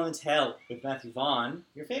development hell with Matthew Vaughn,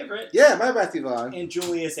 your favorite. Yeah, my Matthew Vaughn. And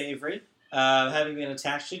Julius Avery, having been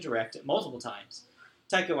attached to direct it multiple times.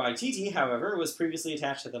 Taika Waititi, however, was previously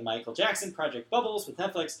attached to the Michael Jackson Project Bubbles with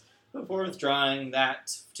Netflix, before withdrawing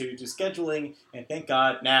that to scheduling, and thank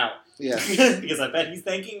God now. Yeah. Because I bet he's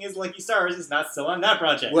thanking his Lucky Stars he's not still on that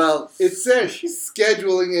project. Well, it says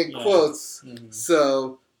scheduling in quotes,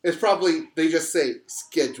 so it's probably, they just say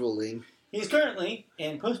scheduling. He's currently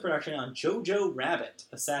in post-production on Jojo Rabbit,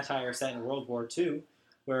 a satire set in World War II,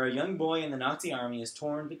 where a young boy in the Nazi army is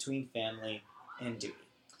torn between family and duty.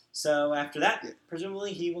 So after that,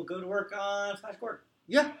 presumably he will go to work on Flash Gordon.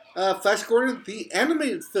 Yeah, Flash Gordon, the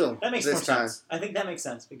animated film. That makes more sense. I think that makes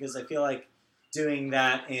sense, because I feel like doing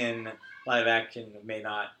that in live action may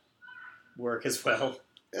not work as well.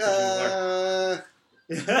 I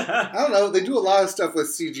don't know. They do a lot of stuff with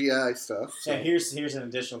CGI stuff. So. Yeah, here's an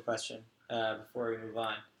additional question before we move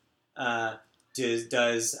on.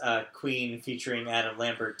 Does Queen featuring Adam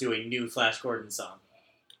Lambert do a new Flash Gordon song?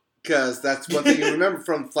 Because that's one thing you remember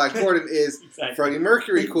from Flash Gordon is Freddie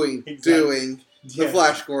Mercury Queen doing the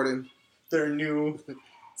Flash Gordon. Their new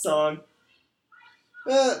song.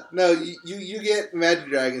 No, you get Imagine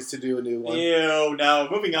Dragons to do a new one. Ew, no.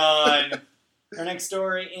 Moving on. Our next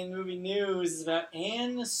story in movie news is about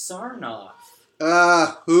Ann Sarnoff.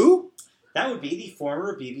 Who? That would be the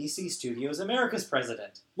former BBC Studios Americas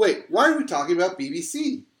president. Wait, why are we talking about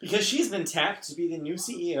BBC? Because she's been tapped to be the new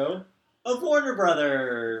CEO of Warner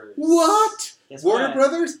Brothers. What? Guess Warner what?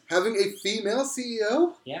 Brothers having a female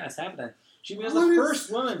CEO? Yeah, it's happening. She was the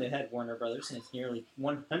first woman to head Warner Brothers in its nearly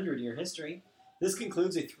 100-year history. This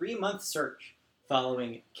concludes a 3-month search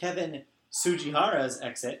following Kevin Tsujihara's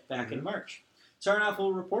exit back in March. Sarnoff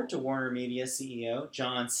will report to Warner Media CEO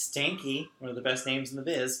John Stankey, one of the best names in the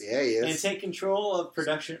biz, yeah, he is, and take control of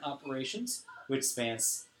production operations, which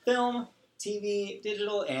spans film, TV,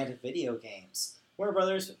 digital, and video games. Warner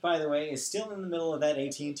Brothers, by the way, is still in the middle of that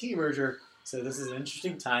AT&T merger, So this is an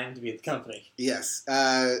interesting time to be at the company. Yes.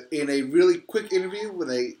 In a really quick interview when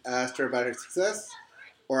they asked her about her success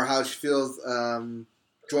or how she feels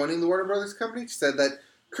joining the Warner Brothers company, she said that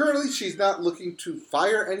currently she's not looking to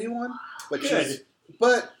fire anyone,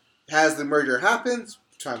 but as the merger happens,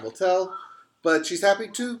 time will tell, but she's happy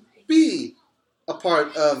to be a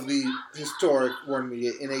part of the historic Warner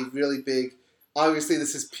Media in a really big, obviously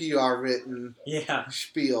this is PR written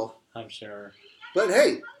spiel. I'm sure. But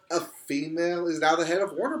hey, a female is now the head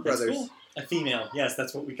of Warner Brothers. That's cool. A female, yes,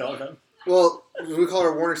 that's what we call them. Well, do we call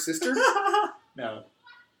her Warner's sister? No,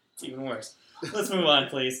 it's even worse. Let's move on,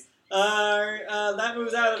 please. That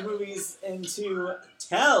moves out of movies into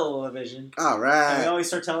television. All right. And we always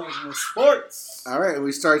start television with sports. All right,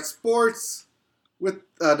 we start sports with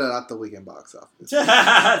no, not the weekend box office.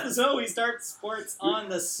 So we start sports on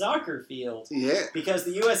the soccer field. Yeah. Because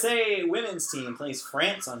the USA women's team plays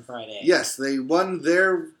France on Friday. Yes, they won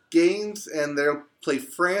their games and they'll play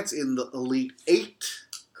France in the Elite Eight.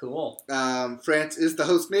 Cool. France is the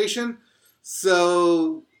host nation,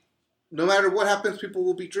 so no matter what happens, people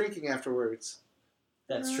will be drinking afterwards.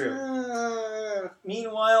 That's true.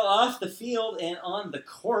 Meanwhile, off the field and on the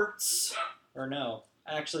courts, or no,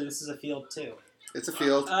 actually this is a field too. It's a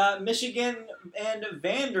field. Michigan and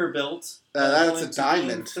Vanderbilt. That's a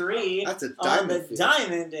diamond. That's a diamond. On the field.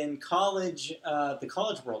 diamond in college, the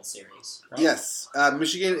College World Series. Right? Yes,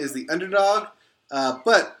 Michigan is the underdog,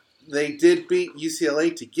 but they did beat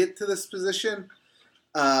UCLA to get to this position.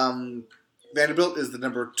 Vanderbilt is the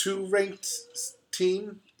number 2 ranked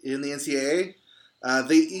team in the NCAA.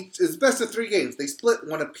 It's best of 3 games. They split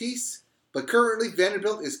one apiece, but currently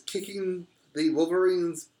Vanderbilt is kicking the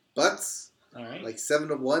Wolverines' butts. All right. Like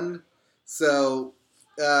 7-1. So,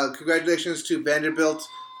 congratulations to Vanderbilt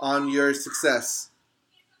on your success.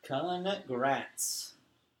 Congrats.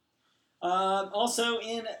 Also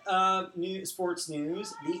in sports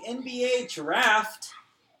news, the NBA draft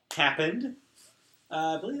happened.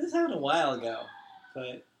 I believe this happened a while ago,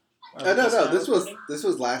 but no. This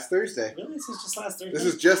was last Thursday. Really, this was just last Thursday. This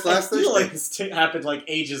was just last Thursday. I feel like this happened like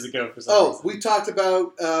ages ago for some reason. We talked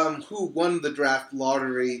about who won the draft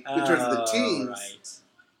lottery in terms of the teams. Right.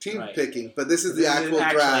 Team picking, but this is the actual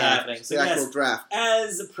draft. So the actual draft.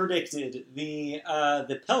 As predicted, the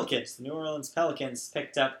Pelicans, the New Orleans Pelicans,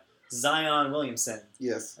 picked up Zion Williamson.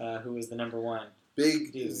 Yes. Who was the number 1.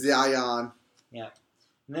 Big dude. Zion. Yeah.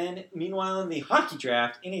 And then, meanwhile, in the hockey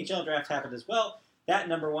draft, NHL draft happened as well. That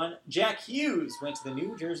number 1, Jack Hughes, went to the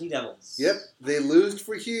New Jersey Devils. Yep, they lost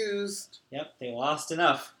for Hughes. Yep, they lost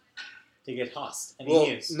enough to get Host.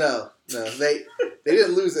 Hughes. No, they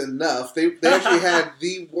didn't lose enough. They actually had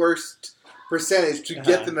the worst percentage to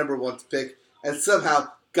get the number 1 pick, and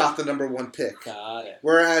somehow got the number 1 pick. Got it.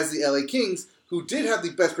 Whereas the LA Kings, who did have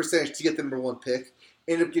the best percentage to get the number 1 pick,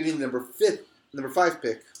 ended up getting the number 5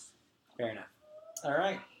 pick. Fair enough. All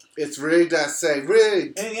right. It's rigged, I say,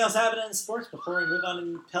 rigged. Anything else happening in sports before we move on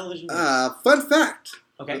to television news? Fun fact.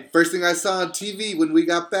 Okay. The first thing I saw on TV when we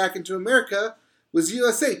got back into America was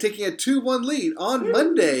USA taking a 2-1 lead on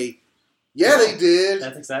Monday. Yeah, they did.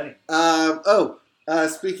 That's exciting.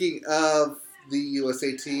 Speaking of the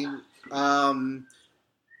USA team, Rapinoe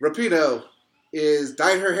is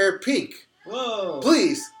dyed her hair pink. Whoa.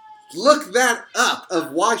 Please, look that up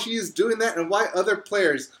of why she is doing that and why other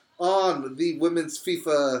players on the women's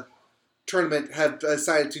FIFA tournament have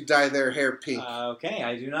decided to dye their hair pink. Okay,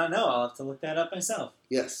 I do not know. I'll have to look that up myself.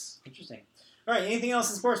 Yes. Interesting. All right, anything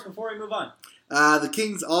else in sports before we move on? The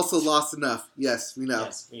Kings also lost enough. Yes, we know.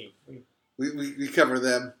 Yes, we cover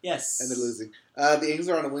them. Yes. And they're losing. The Kings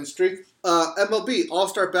are on a win streak. MLB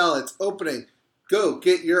All-Star ballots opening. Go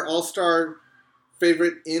get your All-Star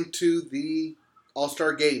favorite into the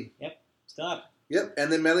All-Star game. Yep. Stop. Yep,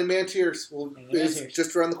 and then Manly Mantiers is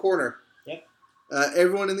just around the corner. Yep.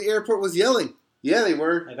 Everyone in the airport was yelling. Yeah, they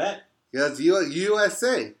were. I bet. Because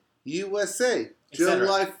USA.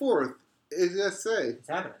 July 4th. USA. It's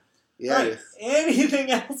happening. Yeah, right. it is.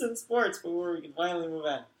 Anything else in sports before we can finally move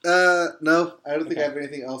on? No. I don't think I have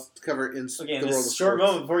anything else to cover in the world of sports. Short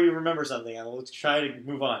moment before you remember something. I will try to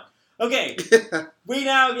move on. Okay. We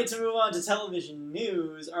now get to move on to television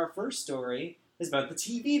news. Our first story is about the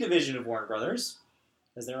TV division of Warner Brothers,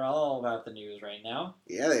 because they're all about the news right now.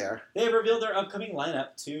 Yeah, they are. They have revealed their upcoming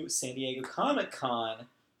lineup to San Diego Comic-Con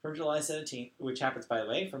from July 17th, which happens, by the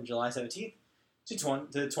way, from July 17th to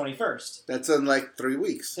the 21st. That's in like 3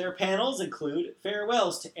 weeks. Their panels include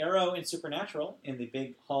farewells to Arrow and Supernatural in the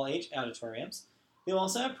big Hall H auditoriums. They'll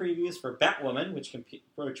also have previews for Batwoman, which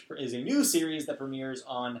is a new series that premieres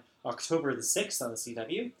on October the 6th on the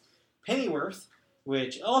CW. Pennyworth,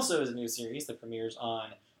 which also is a new series that premieres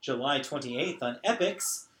on July 28th on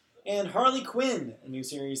Epix. And Harley Quinn, a new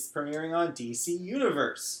series premiering on DC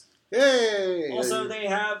Universe. Yay! Also, they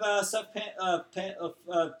have stuff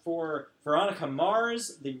for Veronica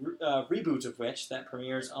Mars, the reboot of which that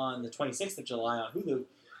premieres on the 26th of July on Hulu.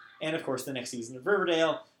 And, of course, the next season of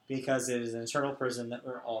Riverdale, because it is an eternal prison that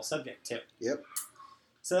we're all subject to. Yep.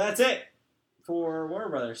 So that's it for Warner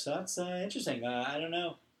Brothers. So that's interesting. I don't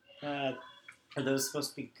know. Are those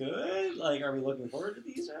supposed to be good? Like, are we looking forward to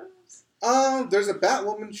these shows? There's a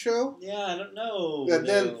Batwoman show. Yeah, I don't know. And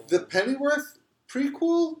then the Pennyworth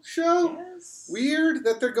prequel show. Yes. Weird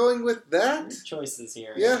that they're going with that. Weird choices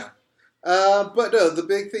here. Yeah. But no, the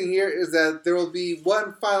big thing here is that there will be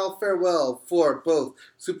one final farewell for both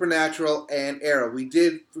Supernatural and Arrow. We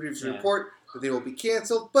did previously report that they will be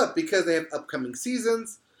canceled, but because they have upcoming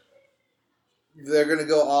seasons, they're going to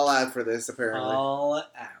go all out for this, apparently. All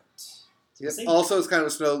out. Yep. Also, it's kind of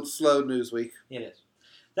a slow news week. It is.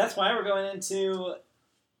 That's why we're going into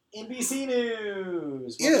NBC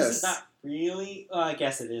News. Well, yes. This is not really... Well, I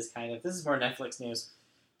guess it is kind of. This is more Netflix news.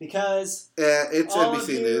 Because it's all NBC of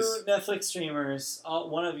you News. Netflix streamers,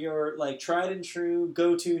 one of your tried and true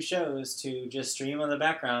go-to shows to just stream on the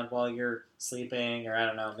background while you're sleeping or, I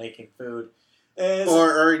don't know, making food.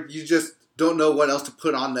 Or you just don't know what else to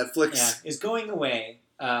put on Netflix. Yeah, is going away.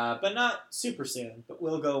 But not super soon, but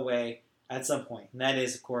will go away at some point. And that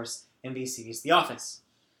is, of course, NBC's The Office.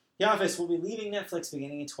 The Office will be leaving Netflix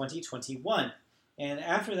beginning in 2021. And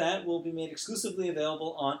after that, will be made exclusively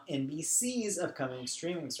available on NBC's upcoming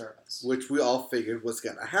streaming service. Which we all figured was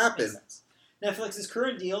going to happen. Netflix's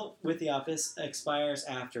current deal with The Office expires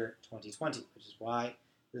after 2020, which is why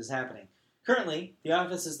this is happening. Currently, The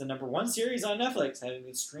Office is the #1 series on Netflix, having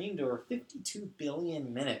been streamed over 52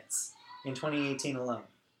 billion minutes in 2018 alone.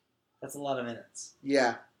 That's a lot of minutes.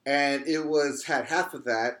 Yeah, and it had half of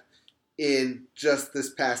that in just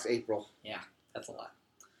this past April. Yeah, that's a lot.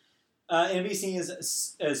 NBC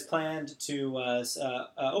is planned to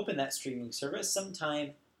open that streaming service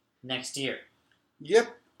sometime next year. Yep.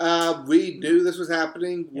 We knew this was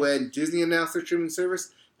happening when Disney announced their streaming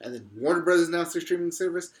service, and then Warner Brothers announced their streaming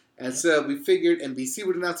service, and so we figured NBC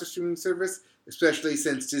would announce their streaming service, especially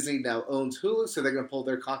since Disney now owns Hulu, so they're going to pull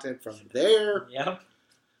their content from there. Yep.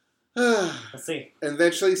 Let's see. And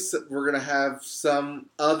eventually, we're going to have some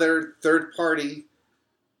other third party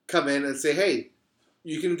come in and say, hey,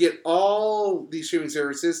 you can get all these streaming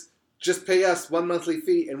services, just pay us one monthly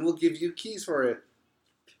fee, and we'll give you keys for it.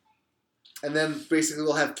 And then basically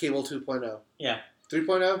we'll have cable 2.0. Yeah.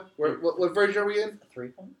 3.0? What version are we in?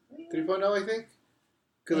 3.0? 3.0, I think?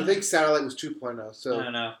 Because I think satellite was 2.0. So I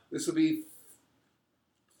don't know. This will be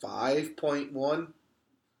 5.1.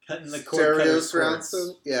 Cutting the cord. Stereo surround.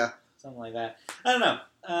 So, yeah. Something like that. I don't know.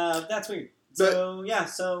 That's weird. So,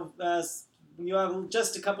 you have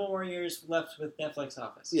just a couple more years left with Netflix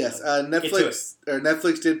Office. Yes. So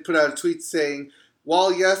Netflix did put out a tweet saying,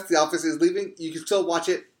 while, yes, The Office is leaving, you can still watch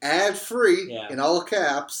it ad-free, in all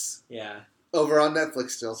caps, over on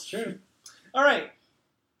Netflix still. It's true. All right.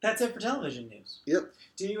 That's it for television news. Yep.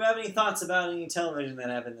 Do you have any thoughts about any television that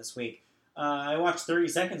happened this week? I watched 30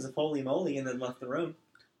 seconds of Holy Moly and then left the room.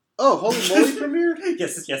 Oh, Holy Moly premiered?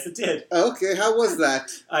 Yes, it did. Okay, how was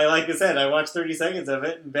that? Like I said, I watched 30 seconds of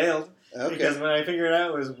it and bailed. Okay. Because when I figured out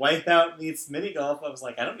it was Wipeout meets mini golf, I was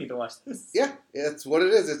like, I don't need to watch this. Yeah, it's what it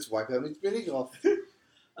is. It's Wipeout meets mini golf. But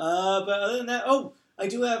other than that, I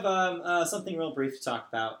do have something real brief to talk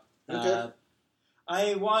about. Okay.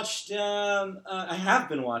 I watched, I have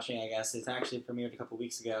been watching, I guess. It's actually premiered a couple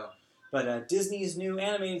weeks ago. But Disney's new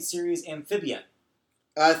animated series, Amphibia.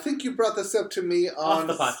 I think you brought this up to me on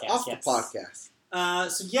the podcast. The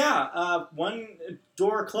podcast. One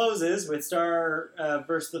door closes with Star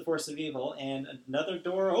vs. the Force of Evil, and another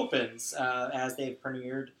door opens as they've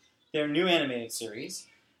premiered their new animated series.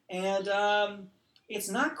 And it's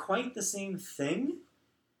not quite the same thing.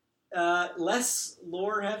 Less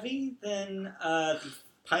lore-heavy than the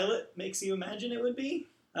pilot makes you imagine it would be.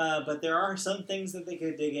 But there are some things that they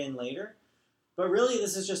could dig in later. But really,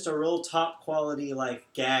 this is just a real top-quality,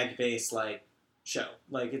 gag-based, show.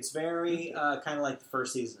 It's very kind of like the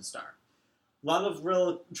first season of Star. A lot of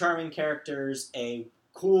real charming characters, a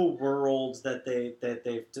cool world that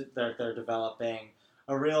they're developing,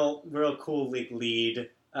 a real cool lead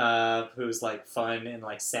who's fun and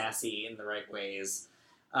sassy in the right ways,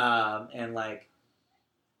 and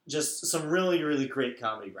just some really really great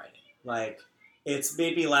comedy writing. It's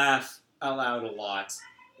made me laugh out loud a lot.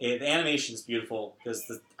 The animation's beautiful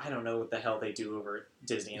because I don't know what the hell they do over at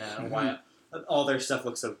Disney, and I don't know why all their stuff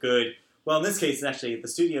looks so good. Well, in this case, it's actually the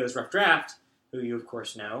studio is Rough Draft, who you of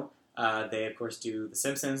course know. They of course do The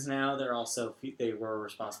Simpsons now. They were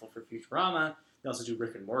responsible for Futurama. They also do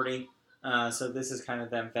Rick and Morty. So this is kind of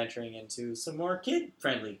them venturing into some more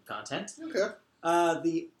kid-friendly content. Okay.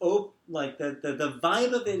 The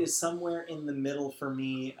vibe of it is somewhere in the middle for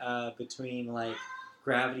me, between like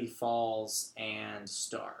Gravity Falls and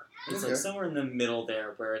Star. It's like somewhere in the middle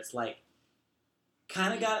there, where it's like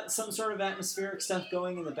kind of got some sort of atmospheric stuff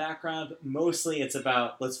going in the background, but mostly it's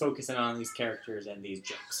about let's focus in on these characters and these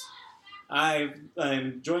jokes. I'm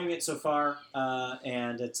enjoying it so far,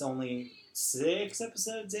 and it's only 6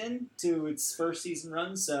 episodes into its first season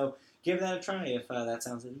run, so give that a try if that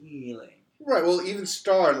sounds appealing. Right, well, even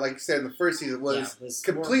Star, like you said, in the first season was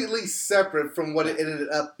completely separate from what it ended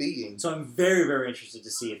up being. So I'm very, very interested to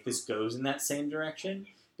see if this goes in that same direction,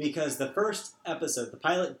 because the first episode, the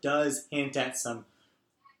pilot, does hint at some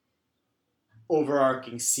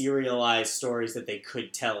overarching serialized stories that they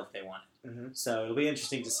could tell if they wanted. Mm-hmm. So it'll be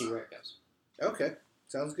interesting to see where it goes. Okay,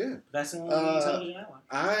 sounds good. That's the only television I watched.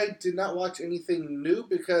 I did not watch anything new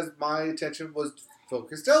because my attention was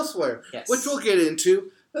focused elsewhere, yes. Which we'll get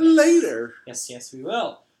into later. Yes, we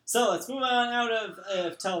will. So let's move on out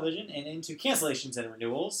of television and into cancellations and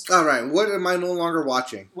renewals. All right, what am I no longer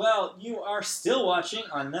watching? Well, you are still watching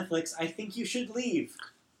on Netflix I Think You Should Leave,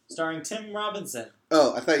 starring Tim Robinson.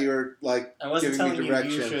 Oh, I thought you were I wasn't telling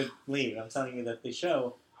you should leave. I'm telling you that the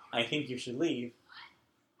show I Think You Should Leave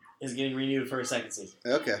is getting renewed for a second season.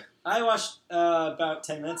 Okay. I watched about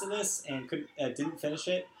 10 minutes of this and didn't finish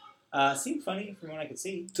it. Seemed funny from what I could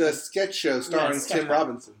see. It's a sketch show starring Tim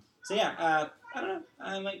Robinson. So yeah, I don't know.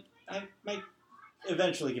 I might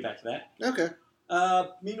eventually get back to that. Okay.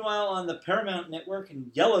 Meanwhile, on the Paramount Network,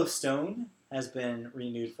 Yellowstone has been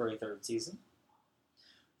renewed for a 3rd season.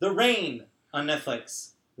 The Rain on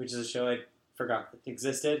Netflix, which is a show I forgot that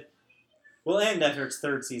existed, will end after its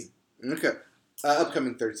 3rd season. Okay.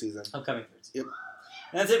 Upcoming 3rd season. Yep.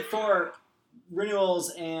 And that's it for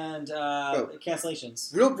renewals and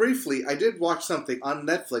cancellations. Real briefly, I did watch something on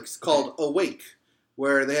Netflix called Awake,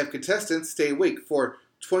 where they have contestants stay awake for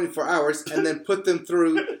 24 hours and then put them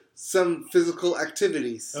through some physical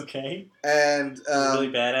activities. Okay. And you're really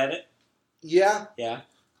bad at it? Yeah. Yeah.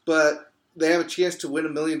 But they have a chance to win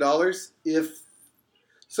 $1 million if...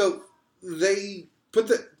 So they put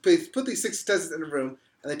these 6 contestants in a room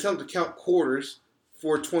and they tell them to count quarters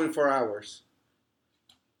for 24 hours.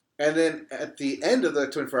 And then at the end of the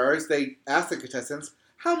 24 hours, they ask the contestants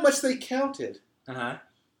how much they counted. Uh-huh.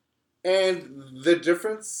 And the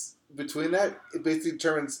difference between that, it basically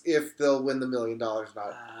determines if they'll win the $1 million or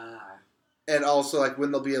not. And also, like,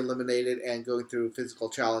 when they'll be eliminated and going through physical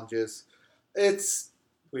challenges. It's...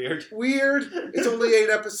 Weird. It's only 8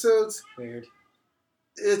 episodes. Weird.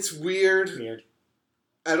 It's weird.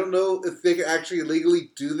 I don't know if they can actually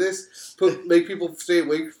legally do this. Make people stay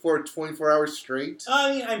awake for 24 hours straight.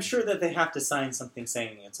 I mean, I'm sure that they have to sign something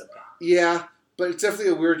saying it's okay. Yeah, but it's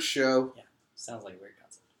definitely a weird show. Yeah, sounds like a weird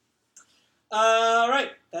concept.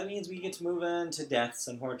 Alright, that means we get to move on to deaths,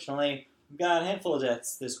 unfortunately. We've got a handful of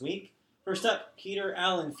deaths this week. First up, Peter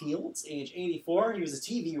Allen Fields, age 84. He was a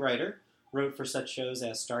TV writer. Wrote for such shows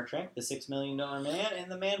as Star Trek, The $6 Million Man, and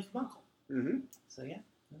The Man from U.N.C.L.E. Mm-hmm. So yeah,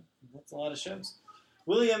 that's a lot of shows.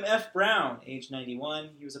 William F. Brown, age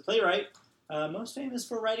 91. He was a playwright, most famous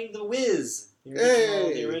for writing The Wiz,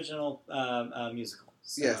 the original musical.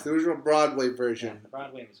 So, yes, the original Broadway version. Yeah, the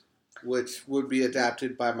Broadway musical. Which would be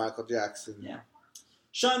adapted by Michael Jackson. Yeah.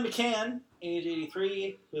 Sean McCann, age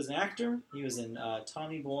 83, was an actor. He was in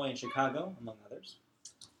Tommy Boy in Chicago, among others.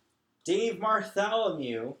 Dave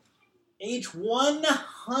Bartholomew, age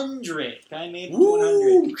 100. Guy made it to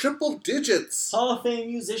 100. Triple digits. Hall of Fame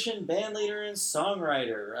musician, bandleader, and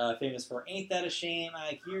songwriter. Famous for Ain't That a Shame,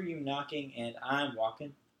 I Hear You Knocking, and I'm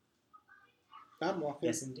Walking. I'm walking.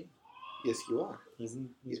 Yes, indeed. Yes, you are. He's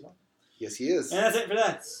walking. Yes, he is. And that's it for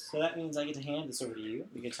that. So that means I get to hand this over to you.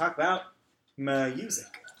 We can talk about music.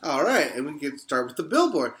 All right, and we can start with the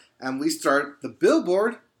Billboard. And we start the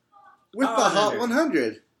Billboard with the Hot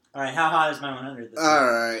 100. All right, how hot is my 100 this week?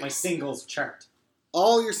 All right. My singles chart.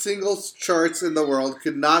 All your singles charts in the world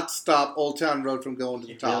could not stop Old Town Road from going to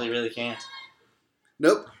the top. It really, really can't.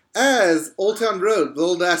 Nope. As Old Town Road,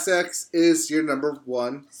 Lil Nas X is your number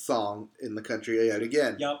 1 song in the country yet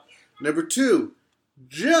again. Yep. Number 2,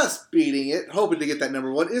 just beating it, hoping to get that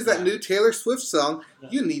number 1, is that new Taylor Swift song,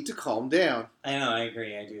 You Need to Calm Down. I know, I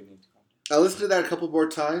agree. I do need to calm down. I listened to that a couple more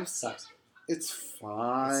times. Sucks. It's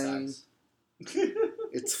fine. It sucks.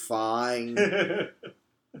 It's fine.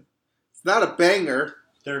 It's not a banger.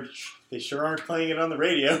 They sure aren't playing it on the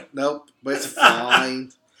radio. Nope, but it's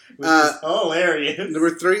fine. Which is hilarious. Number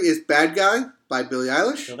 3 is Bad Guy by Billie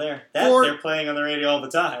Eilish. Still there. They're playing on the radio all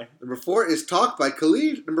the time. Number 4 is Talk by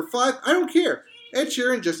Khalid. Number 5, I Don't Care Ed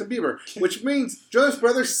Sheeran, Justin Bieber. Which means Jonas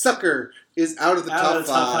Brothers Sucker is out of the top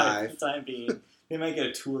 5. For the time being. They might get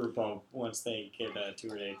a tour bump once they get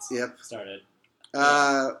tour dates started.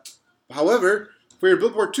 However, for your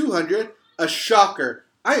Billboard 200, a shocker.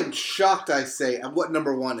 I am shocked, I say, at what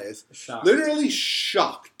number 1 is. Shocked. Literally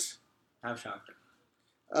shocked. How shocked?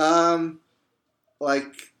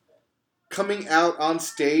 Like coming out on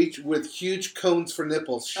stage with huge cones for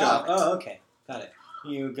nipples. Shocked. Oh, okay, got it.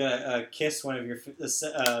 You gonna kiss one of your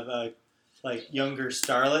like younger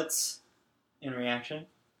starlets in reaction?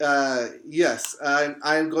 Yes,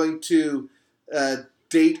 I'm going to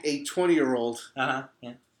date a 20-year-old. Yeah.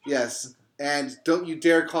 Yes, okay. And don't you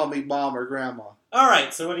dare call me mom or grandma. All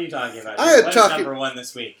right. So what are you talking about? What is number 1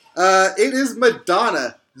 this week? It is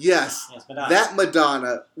Madonna. Yes, Madonna. That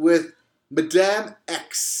Madonna with Madame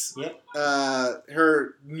X. Yep.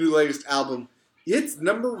 Her new latest album. It's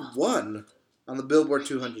number 1 on the Billboard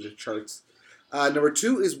 200 charts. Number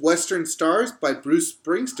 2 is Western Stars by Bruce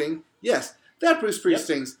Springsteen. Yes, that Bruce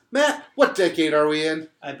Springsteen's. Yep. Matt, what decade are we in?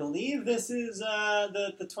 I believe this is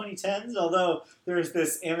the 2010s, although there's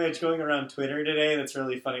this image going around Twitter today that's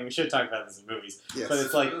really funny. We should talk about this in movies. Yes. But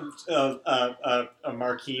it's like a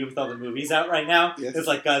marquee with all the movies out right now. Yes. It's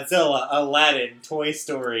like Godzilla, Aladdin, Toy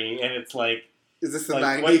Story, and it's like... Is this the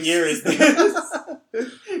like, 90s? What year is this?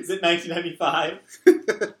 Is it 1995?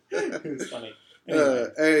 It was funny.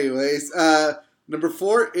 Anyways, number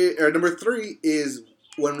 3 is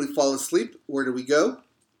When We Fall Asleep, Where Do We Go?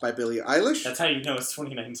 By Billie Eilish. That's how you know it's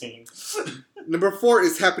 2019. Number 4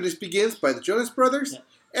 is Happiness Begins by the Jonas Brothers.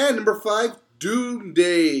 Yeah. And number 5, Doom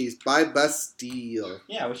Days by Bastille.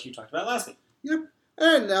 Yeah, which you talked about last week. Yep.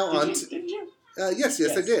 And now Didn't you? Yes,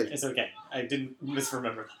 I did. It's okay. I didn't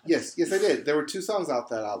misremember. Yes, I did. There were 2 songs off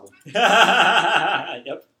that album.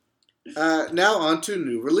 Yep. Now on to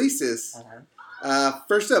new releases. Uh-huh.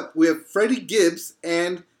 First up, we have Freddie Gibbs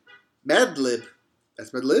and Madlib.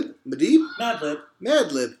 That's Madlib? Madib?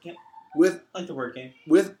 Madlib. Yep. With, like the word game.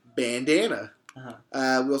 With Bandana.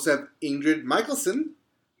 Uh-huh. We also have Ingrid Michaelson,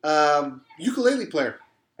 ukulele player.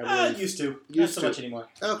 Used to. Not so much anymore.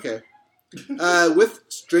 Okay. With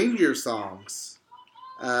Stranger Songs.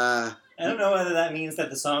 I don't know whether that means that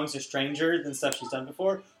the songs are stranger than stuff she's done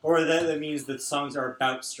before, or that it means that the songs are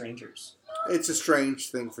about strangers. It's a strange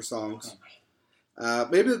thing for songs.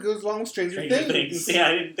 Maybe it goes along with Stranger Things. Yeah,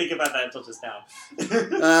 I didn't think about that until just now.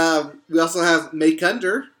 We also have Make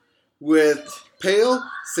Under with Pale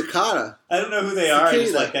Cicada. I don't know who they are. I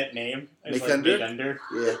just like that name. Make Under? Make Under.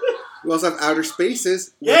 Yeah. We also have Outer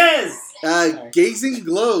Spaces. Yes! Gazing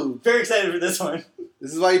Globe. Very excited for this one.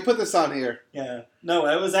 This is why you put this on here. Yeah. No,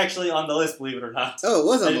 it was actually on the list, believe it or not. Oh, it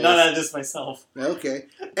was on the list. I did not add this myself. Okay.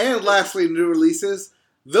 And lastly, new releases,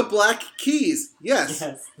 The Black Keys. Yes.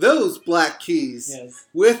 Those Black Keys. Yes.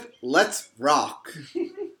 With Let's Rock.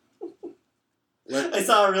 I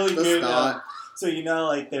saw a really good... so,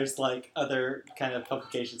 like, there's, like, other kind of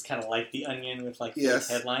publications kind of like The Onion with, like, fake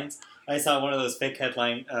headlines. I saw one of those fake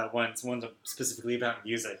headline ones, one specifically about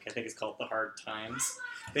music. I think it's called The Hard Times.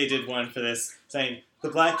 They did one for this, saying, the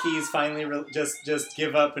Black Keys finally just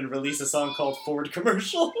give up and release a song called Ford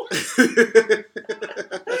Commercial.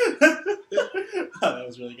 Oh, that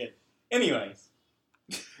was really good.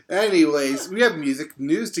 Anyways, we have music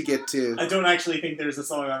news to get to. I don't actually think there's a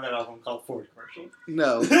song on that album called Ford Commercial.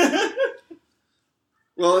 No.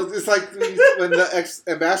 Well, it's like when the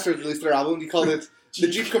ex-Ambassadors released their album, you called it the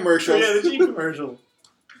Jeep Commercial. Yeah, the Jeep Commercial.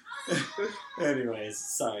 Anyways,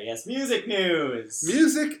 sorry. Yes, music news.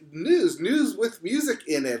 Music news. News with music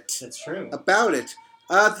in it. That's true. About it.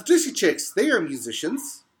 The Dixie Chicks, they are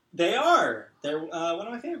musicians. They are. They're one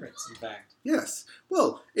of my favorites, in fact. Yes.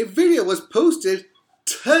 Well, a video was posted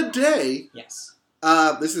today. Yes.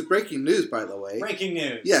 This is breaking news, by the way. Breaking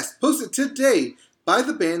news. Yes, posted today by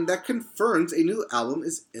the band that confirms a new album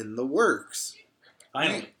is in the works.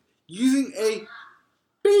 Finally. Using a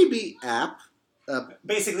baby app.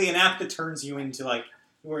 Basically an app that turns you into, like,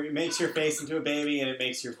 where it makes your face into a baby and it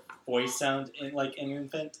makes your voice sound like an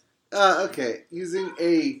infant. Okay. Using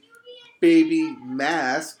a baby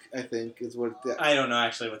mask, I think, is what I don't know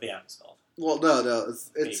actually what the app is called. Well, no.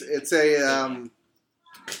 It's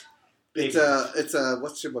a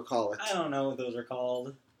what should we call it? I don't know what those are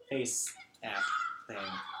called. Face app thing.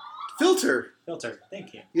 Filter.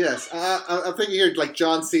 Thank you. Yes, I'm thinking you're like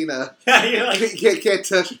John Cena. Yeah, you're like can't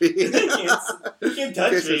touch me. You can't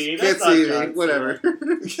touch me. Can't see me. Whatever.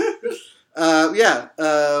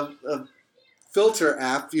 A filter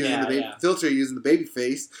app using filter using the baby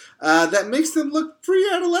face that makes them look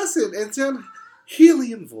pre-adolescent and sound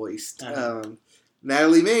helium voiced. Uh-huh.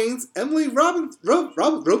 Natalie Maines, Emily Robinson,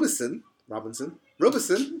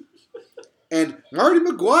 and Marty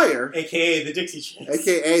McGuire, a.k.a. the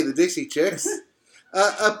Dixie Chicks,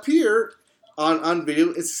 appear on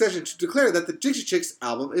video in succession to declare that the Dixie Chicks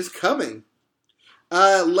album is coming.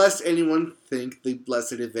 Lest anyone think the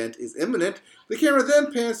blessed event is imminent, the camera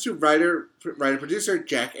then pans to writer-producer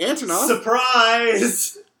Jack Antonoff.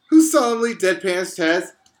 Surprise! Who solemnly deadpans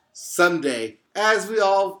says, someday, as we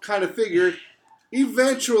all kind of figured,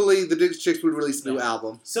 eventually the Dixie Chicks would release a new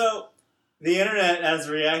album. So, the internet has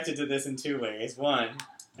reacted to this in two ways. One,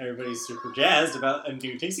 everybody's super jazzed about a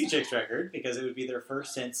new Dixie Chicks record, because it would be their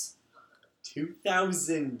first since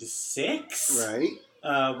 2006? Right.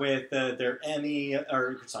 With their Grammy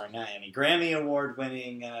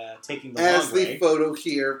Award-winning Taking the Long Way. As the photo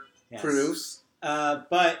here proves.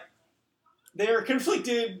 But they're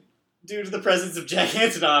conflicted due to the presence of Jack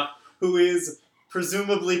Antonoff, who is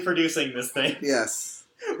presumably producing this thing. Yes.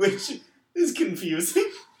 Which is confusing.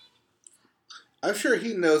 I'm sure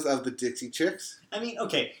he knows of the Dixie Chicks. I mean,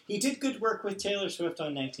 okay, he did good work with Taylor Swift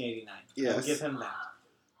on 1989. Yes. I'll give him that.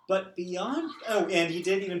 But beyond... Oh, and he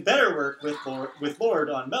did even better work with Lorde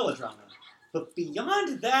on Melodrama. But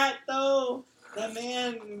beyond that, though, that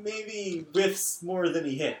man maybe whiffs more than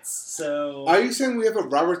he hits. So... Are you saying we have a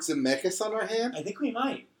Robert Zemeckis on our hand? I think we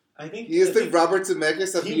might. He is the Robert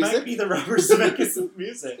Zemeckis of music? He might be the Robert Zemeckis of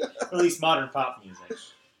music. Or at least modern pop music.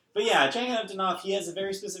 But yeah, Jack Antonoff, he has a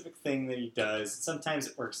very specific thing that he does. Sometimes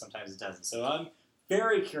it works, sometimes it doesn't. So I'm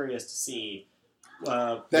very curious to see...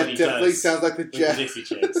 that definitely sounds like the Dixie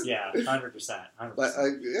Chicks. Yeah, 100%. But,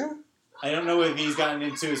 yeah. I don't know if he's gotten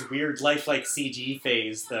into his weird lifelike CG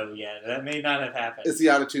phase, though, yet. That may not have happened. It's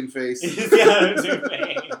the auto-tune phase. It's the auto-tune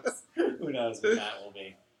phase. Who knows what that will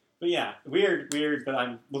be. But yeah, weird, but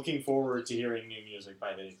I'm looking forward to hearing new music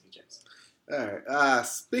by the Dixie Chicks. Alright,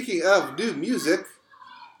 speaking of new music,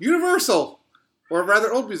 Universal, or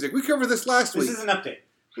rather old music. We covered this last week. This is an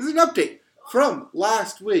update. From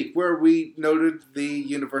last week, where we noted the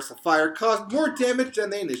Universal fire caused more damage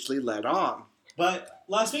than they initially let on. But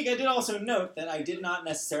last week I did also note that I did not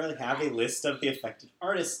necessarily have a list of the affected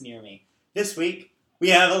artists near me. This week, we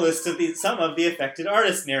have a list of some of the affected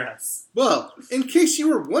artists near us. Well, in case you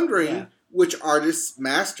were wondering which artists'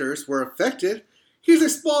 masters were affected, here's a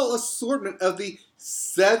small assortment of the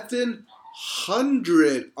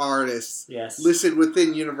 700 artists listed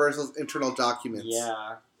within Universal's internal documents.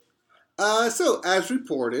 Yeah. So, as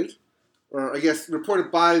reported, or I guess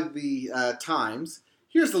reported by the Times,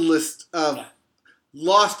 here's the list of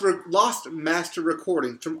lost master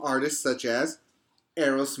recordings from artists such as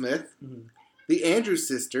Aerosmith, the Andrews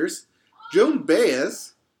Sisters, Joan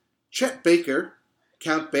Baez, Chet Baker,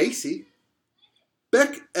 Count Basie,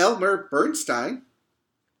 Beck Elmer Bernstein,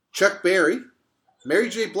 Chuck Berry, Mary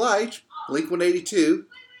J. Blige, Blink-182,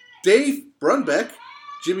 Dave Brubeck,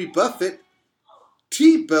 Jimmy Buffett,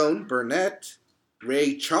 T-Bone Burnett,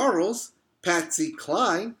 Ray Charles, Patsy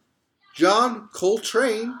Cline, John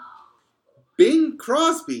Coltrane, Bing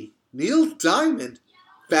Crosby, Neil Diamond,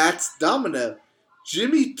 Fats Domino,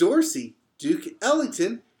 Jimmy Dorsey, Duke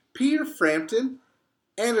Ellington, Peter Frampton,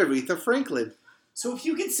 and Aretha Franklin. So if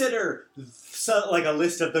you consider a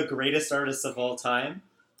list of the greatest artists of all time,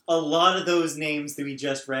 a lot of those names that we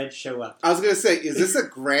just read show up. I was going to say, is this a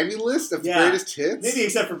Grammy list of greatest hits? Maybe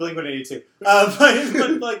except for Blink-182.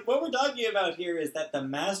 But what we're talking about here is that the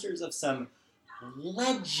masters of some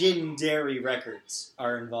legendary records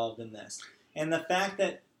are involved in this. And the fact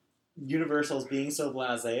that Universal's being so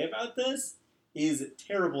blasé about this is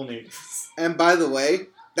terrible news. And by the way,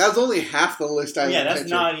 that was only half the list I mentioned. That's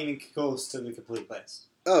not even close to the complete list.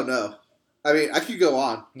 Oh, no. I mean, I could go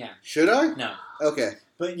on. Yeah. Should I? No. Okay.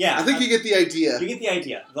 But yeah. I think you get the idea. You get the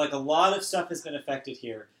idea. Like, a lot of stuff has been affected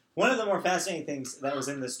here. One of the more fascinating things that was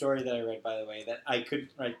in the story that I read, by the way, that I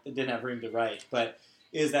couldn't write, didn't have room to write, but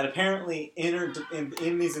is that apparently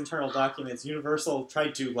in these internal documents, Universal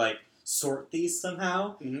tried to, sort these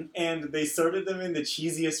somehow, and they sorted them in the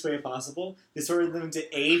cheesiest way possible. They sorted them into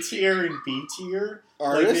A tier and B tier.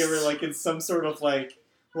 Artists? Like, they were, in some sort of,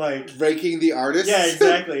 ranking the artists? Yeah,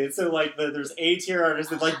 exactly. And so, there's A-tier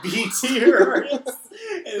artists and, B-tier artists.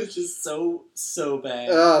 And it's just so bad.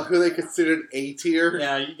 Who they considered A-tier?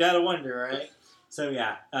 Yeah, you gotta wonder, right? So,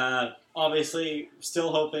 yeah. Obviously,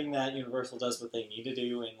 still hoping that Universal does what they need to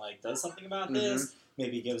do and, does something about this.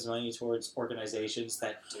 Maybe gives money towards organizations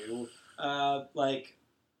that do,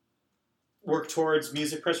 work towards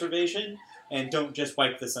music preservation and don't just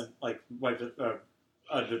wipe this under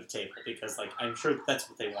the table, because I'm sure that's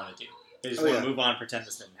what they want to do. They just want to move on, pretend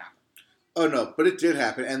this didn't happen. Oh no, but it did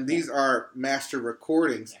happen, and these are master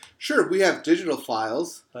recordings. Yeah. Sure, we have digital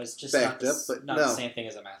files, but it's just backed up, but not no. the same thing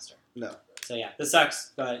as a master. No. So yeah, this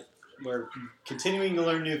sucks, but we're continuing to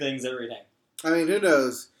learn new things every day. I mean, who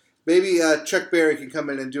knows? Maybe Chuck Berry can come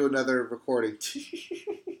in and do another recording.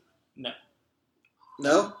 No.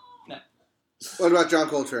 No? No. What about John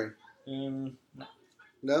Coltrane? No.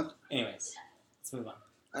 No? Anyways, let's move on.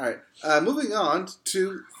 All right. Moving on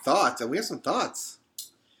to thoughts. And we have some thoughts.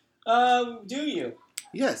 Do you?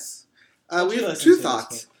 Yes. We have two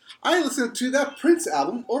thoughts. I listened to that Prince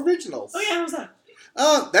album, Originals. Oh, yeah, how was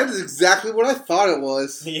that? That is exactly what I thought it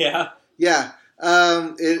was. Yeah. Yeah.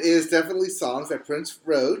 It is definitely songs that Prince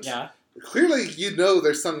wrote. Yeah. Clearly, you know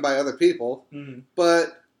they're sung by other people. Mm-hmm.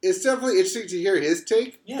 But it's definitely interesting to hear his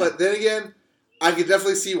take. Yeah. But then again, I could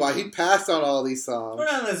definitely see why he passed on all these songs. Or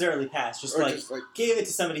not necessarily passed, just like gave it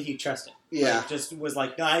to somebody he trusted. Yeah. Like, just was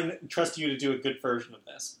like, no, I trust you to do a good version of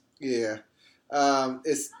this. Yeah.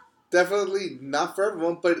 It's definitely not for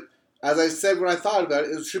everyone, but as I said when I thought about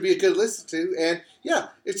it, it should be a good listen to. And yeah,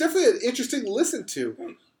 it's definitely an interesting listen to.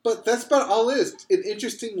 Right. But that's about all it is. An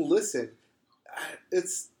interesting listen.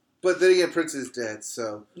 But then again, Prince is dead,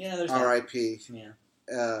 so yeah, there's R.I.P. Yeah.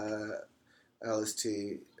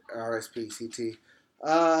 L.S.T. R.S.P.C.T.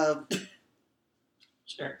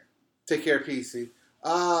 Sure. Take care, PC.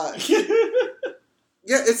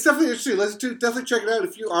 Yeah, it's definitely interesting to listen to. Definitely check it out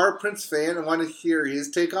if you are a Prince fan and want to hear his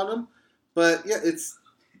take on him. But yeah, it's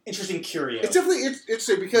interesting, curious. It's definitely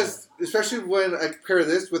interesting because, especially when I compare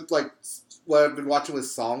this with like what I've been watching with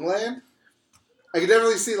Songland, I can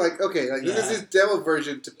definitely see like, okay, like this is his demo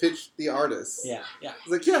version to pitch the artist. Yeah, yeah. It's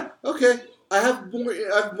like, yeah, okay, I have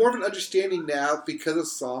more of an understanding now because of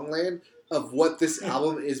Songland of what this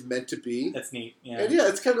album is meant to be. That's neat. Yeah, and yeah,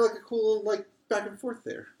 it's kind of like a cool like back and forth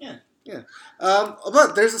there. Yeah. Yeah.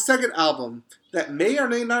 But there's a second album that may or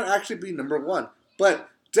may not actually be number one, but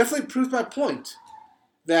definitely proves my point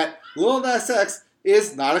that Lil Nas X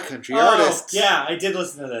is not a country artist. Yeah, I did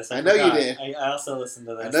listen to this. I know you did. I also listened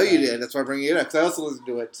to this. I know you did. That's why I'm bringing it up, because I also listened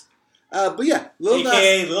to it. But yeah,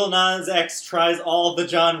 Lil Nas X tries all the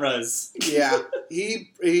genres. Yeah, he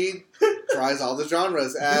tries all the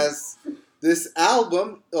genres as this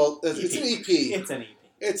album. Well, it's an EP. It's an EP.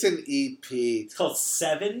 It's an EP. It's called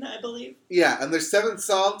 7, I believe. Yeah, and there's 7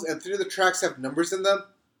 songs, and 3 of the tracks have numbers in them.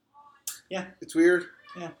 Yeah. It's weird.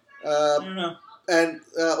 Yeah. I don't know. And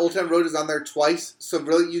Old Town Road is on there twice, so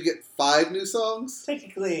really you get 5 new songs?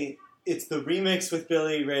 Technically, it's the remix with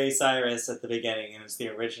Billy Ray Cyrus at the beginning, and it's the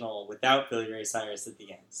original without Billy Ray Cyrus at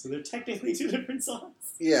the end. So they're technically 2 different songs.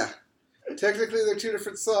 Yeah. Technically they're 2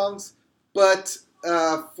 different songs, but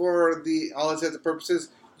for all intents and purposes,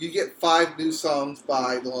 you get 5 new songs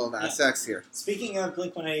by Lil Nas X here. Speaking of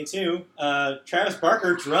Blink-182, Travis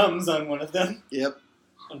Barker drums on one of them. Yep.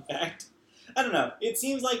 Fun fact. I don't know. It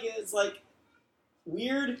seems like it's like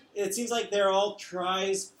weird. It seems like they're all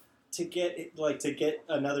tries to get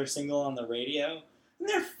another single on the radio. And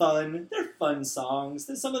they're fun. They're fun songs.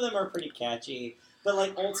 Some of them are pretty catchy. But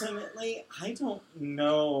like ultimately, I don't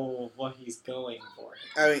know what he's going for.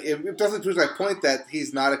 I mean, it doesn't prove my point that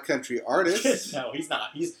he's not a country artist. No, he's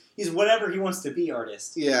not. He's whatever he wants to be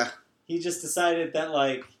artist. Yeah. He just decided that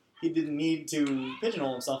like he didn't need to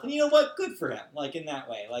pigeonhole himself, and you know what? Good for him. Like in that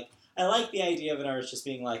way, like I like the idea of an artist just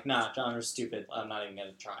being like, nah, genre's stupid. I'm not even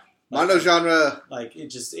gonna try. Like, mono genre. Like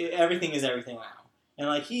everything is everything now, and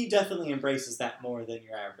like he definitely embraces that more than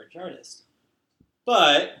your average artist.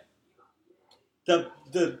 But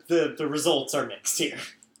the results are mixed here.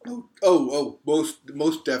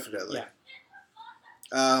 Most definitely.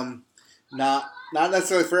 Yeah. Not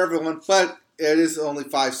necessarily for everyone, but it is only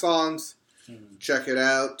 5 songs. Check it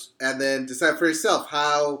out, and then decide for yourself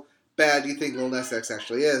how bad you think Lil Nas X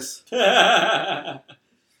actually is. Yeah,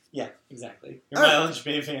 exactly. Your mileage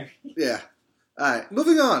may vary. Yeah. All right,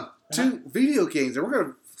 moving on to video games, and we're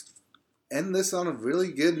gonna end this on a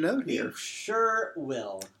really good note here. You sure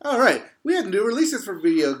will. All right, we have new releases for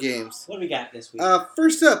video games. What do we got this week?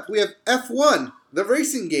 First up, we have F1, the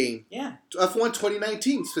racing game. Yeah. F1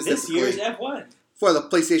 2019 specifically. This year's F1. For the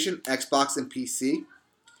PlayStation, Xbox, and PC.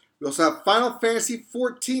 We also have Final Fantasy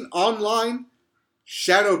XIV Online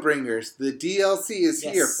Shadowbringers. The DLC is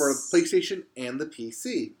here for the PlayStation and the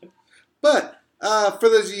PC. But for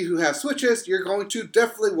those of you who have Switches, you're going to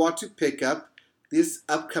definitely want to pick up this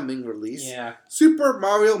upcoming release. Yeah. Super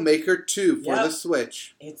Mario Maker 2 for the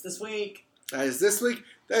Switch. It's this week. That is this week.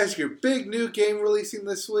 That is your big new game releasing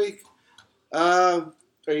this week. Are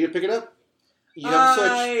you going to pick it up? You have a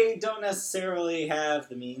Switch? I don't necessarily have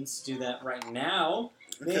the means to do that right now.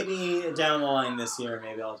 Okay. Maybe down the line this year,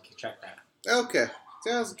 maybe I'll check that out. Okay.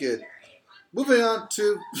 Sounds good. Moving on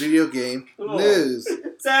to video game news.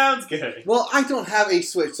 Sounds good. Well, I don't have a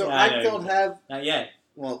Switch, so I don't have... Not yet.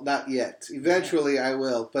 Well, not yet. Eventually I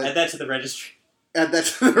will, but... Add that to the registry. Add that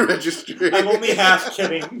to the registry. I'm only half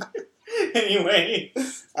kidding. Anyway.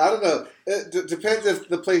 I don't know. It depends if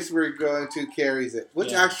the place we're going to carries it.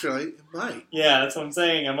 Which actually, it might. Yeah, that's what I'm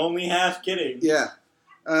saying. I'm only half kidding. Yeah.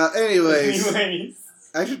 Anyways.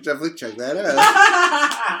 I should definitely check that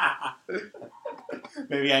out.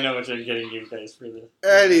 Maybe I know what you're getting you guys for this.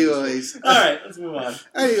 Anyways. Alright, let's move on.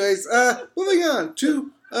 Anyways, moving on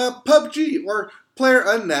to PUBG, or Player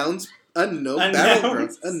Unknown's Unknown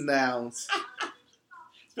Battlegrounds. Announced.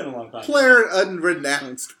 It's been a long time. Player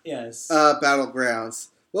Unrenounced. Yes. Battlegrounds.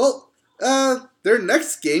 Well, their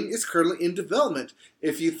next game is currently in development.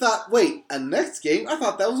 If you thought, wait, a next game? I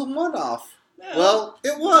thought that was a one-off. No. Well,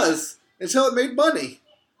 it was. Until it made money.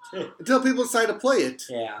 Until people decided to play it.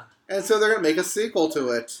 Yeah. And so they're going to make a sequel to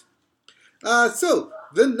it. So,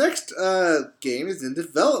 the next game is in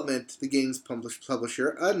development, the game's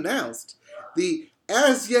publisher announced. The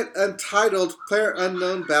as-yet untitled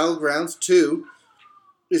PlayerUnknown Battlegrounds 2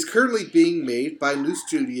 is currently being made by a new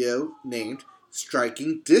studio named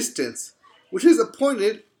Striking Distance, which has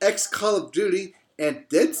appointed ex-Call of Duty and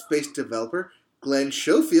Dead Space developer Glenn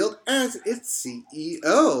Schofield as its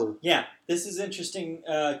CEO. Yeah, this is interesting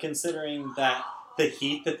considering that the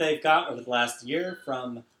heat that they've got over the last year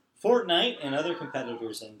from Fortnite and other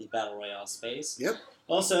competitors in the Battle Royale space. Yep.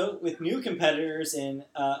 Also, with new competitors in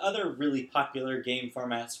other really popular game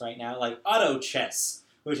formats right now, like Auto Chess,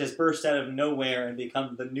 which has burst out of nowhere and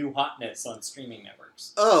become the new hotness on streaming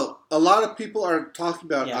networks. Oh, a lot of people are talking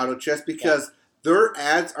about Auto Chess because their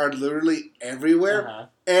ads are literally everywhere,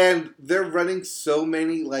 and they're running so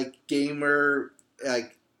many gamer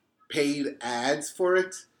paid ads for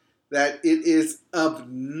it that it is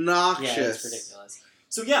obnoxious. Yeah, it's ridiculous.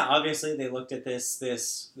 So yeah, obviously they looked at this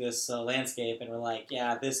landscape and were like,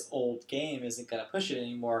 yeah, this old game isn't going to push it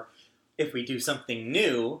anymore. If we do something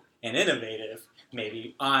new and innovative,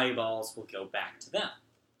 maybe eyeballs will go back to them.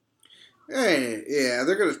 Hey, yeah,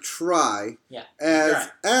 they're going to try. Yeah.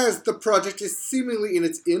 As the project is seemingly in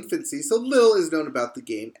its infancy, so little is known about the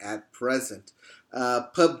game at present.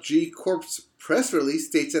 PUBG Corp's press release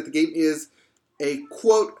states that the game is a,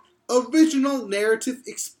 quote, original narrative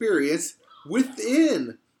experience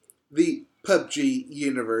within the PUBG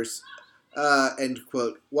universe, end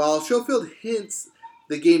quote. While Schofield hints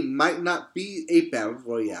the game might not be a Battle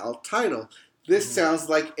Royale title. This sounds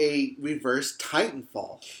like a reverse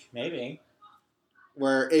Titanfall. Maybe.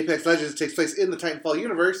 Where Apex Legends takes place in the Titanfall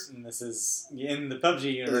universe. And this is in the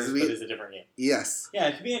PUBG universe, but is a different game. Yes. Yeah,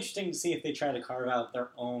 it could be interesting to see if they try to carve out their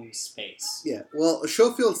own space. Yeah, well,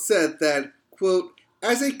 Schofield said that, quote,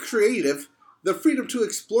 as a creative, the freedom to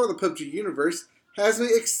explore the PUBG universe has me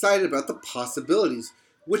excited about the possibilities,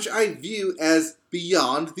 which I view as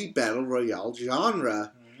beyond the Battle Royale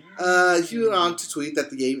genre. He went on to tweet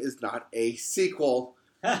that the game is not a sequel,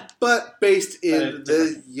 but based in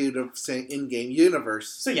the in-game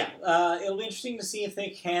universe. So yeah, it'll be interesting to see if they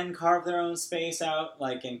can carve their own space out,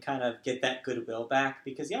 and kind of get that goodwill back.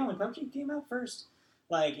 Because when PUBG came out first,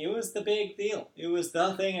 it was the big deal. It was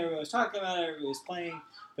the thing everyone was talking about, everyone was playing,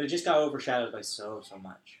 but it just got overshadowed by so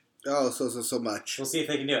much. Oh, so much. We'll see if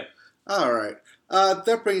they can do it. All right.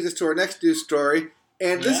 That brings us to our next news story.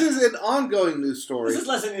 And this is an ongoing news story. This is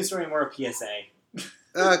less a news story, more a PSA.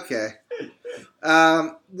 Okay.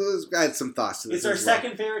 I had some thoughts to this. It's our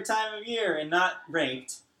second favorite time of year, and not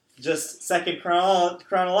ranked. Just second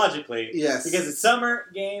chronologically. Yes. Because it's Summer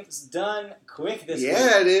Games done quick this week.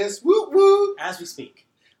 Yeah, it is. Woo woo. As we speak.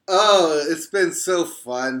 Oh, it's been so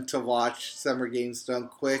fun to watch Summer Games done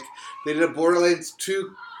quick. They did a Borderlands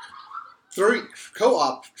 3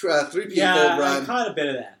 co-op, 3 people run. I caught a bit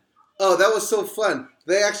of that. Oh, that was so fun.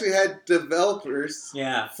 They actually had developers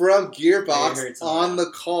from Gearbox on the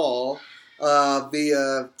call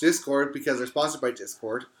via Discord, because they're sponsored by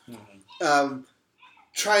Discord,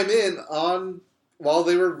 chime in on while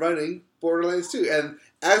they were running Borderlands 2. And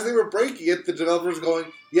as they were breaking it, the developers were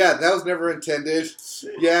going, yeah, that was never intended.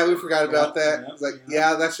 Yeah, we forgot about that. It's like,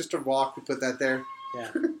 that's just a rock. We put that there. Yeah.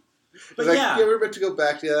 But we're meant to go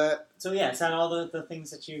back to that. So it's had all the things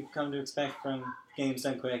that you come to expect from Games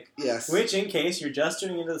Done Quick. Yes. Which, in case you're just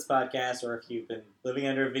tuning into this podcast, or if you've been living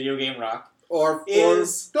under a video game rock, or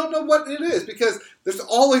don't know what it is, because there's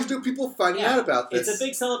always new people finding out about this. It's a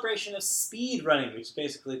big celebration of speed running, which is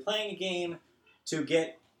basically playing a game to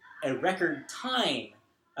get a record time.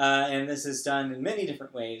 And this is done in many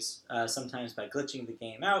different ways, sometimes by glitching the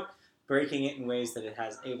game out, breaking it in ways that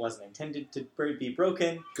it wasn't intended to be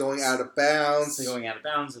broken. Going out of bounds. So going out of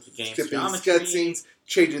bounds of the game's skipping geometry. cutscenes,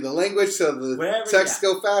 changing the language so the text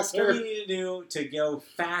go faster. Whatever you need to do to go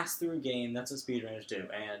fast through a game, that's what speedrunners do.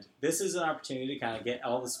 And this is an opportunity to kind of get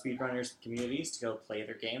all the speedrunners communities to go play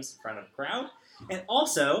their games in front of a crowd. And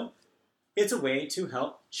also, it's a way to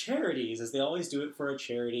help charities, as they always do it for a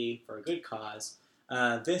charity, for a good cause.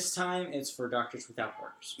 This time, it's for Doctors Without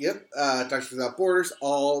Borders. Yep, Doctors Without Borders.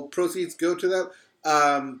 All proceeds go to them.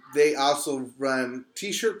 They also run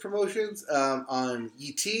T-shirt promotions on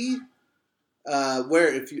Yeti,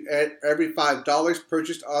 where if you every $5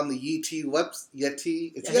 purchased on the Yeti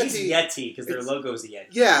Yeti, it's Yeti because their logo is a Yeti.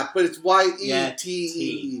 Yeah, but it's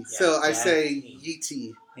Yete. So I say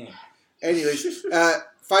Yeti. Yeah. Anyways, $5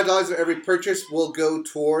 of every purchase will go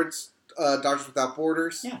towards Doctors Without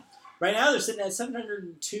Borders. Yeah. Right now, they're sitting at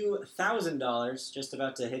 $702,000, just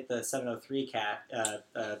about to hit the 703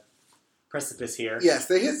 precipice here. Yes,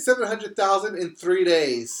 they hit 700,000 in 3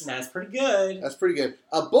 days. That's pretty good. That's pretty good.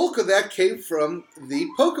 A bulk of that came from the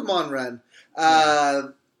Pokemon run.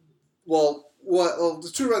 Well,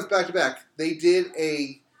 the 2 runs back to back. They did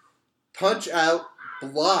a Punch-Out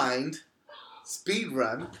blind speed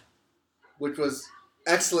run, which was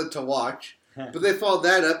excellent to watch. But they followed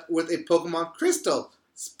that up with a Pokemon Crystal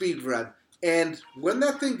speed run. And when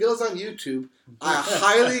that thing goes on YouTube, I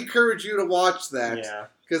highly encourage you to watch that. Yeah.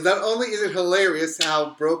 Because not only is it hilarious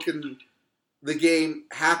how broken the game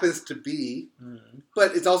happens to be,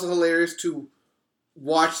 but it's also hilarious to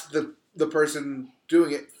watch the person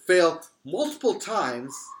doing it fail multiple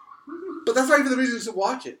times. But that's not even the reason to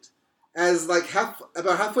watch it. As like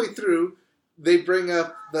about halfway through, they bring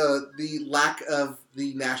up the lack of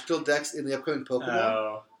the national dex in the upcoming Pokemon.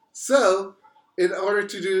 Oh. So, in order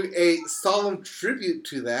to do a solemn tribute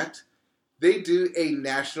to that, they do a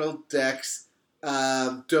national dex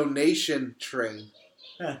donation train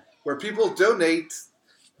where people donate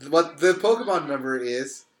what the Pokemon number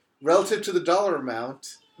is relative to the dollar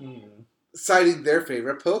amount, citing their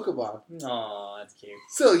favorite Pokemon. Aw, that's cute.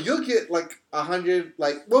 So you'll get like 100.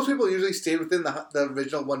 Like most people usually stay within the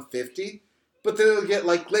original 150, but then you'll get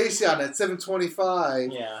like Glaceon at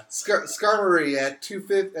 725. Yeah. Skarmory at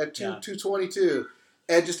 222,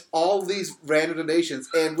 and just all these random donations,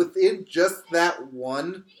 and within just that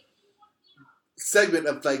one segment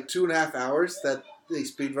of like 2.5 hours that they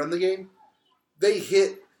speedrun the game, they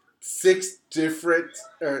hit 6 different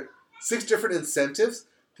incentives.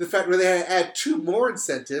 To the fact where they add 2 more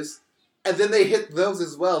incentives, and then they hit those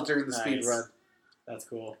as well during the speed run. That's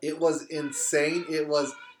cool. It was insane. It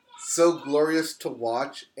was so glorious to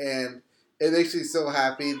watch, and it makes me so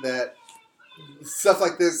happy that stuff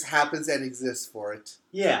like this happens and exists for it.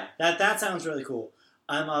 Yeah, that sounds really cool.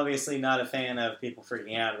 I'm obviously not a fan of people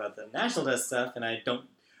freaking out about the national desk stuff, and I don't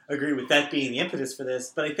agree with that being the impetus for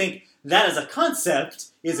this, but I think that as a concept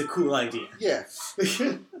is a cool idea. Yeah.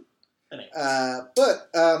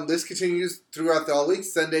 But this continues throughout the all week,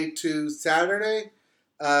 Sunday to Saturday.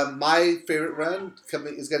 My favorite run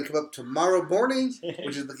is going to come up tomorrow morning,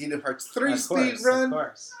 which is the Kingdom Hearts 3 speed run.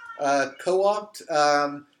 Co-opt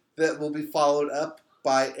that will be followed up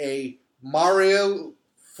by a Mario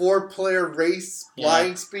 4-player race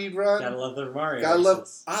blind speed run. Gotta love the Mario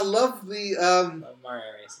races. I love the love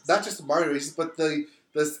Mario races. Not just the Mario races, but the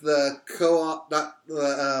co-op, not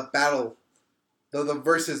the battle. The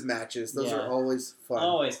versus matches. Those are always fun.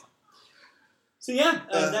 Always fun. So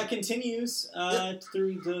that continues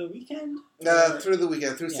through the weekend? Through the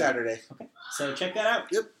weekend, through Saturday. Okay, so check that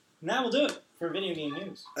out. Yep. And that will do it for video game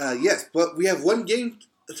news. Yes, but we have one game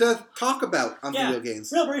to talk about on video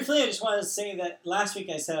games. Real briefly, I just wanted to say that last week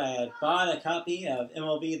I said I had bought a copy of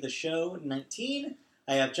MLB The Show 19.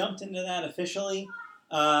 I have jumped into that officially.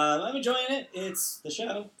 I'm enjoying it. It's the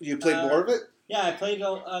show. You played more of it? Yeah, I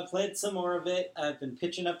played some more of it. I've been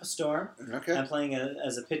pitching up a storm. Okay. I'm playing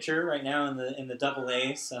as a pitcher right now in the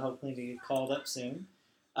AA, so hopefully to get called up soon.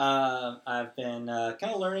 I've been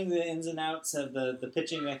kind of learning the ins and outs of the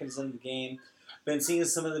pitching mechanism of the game. Been seeing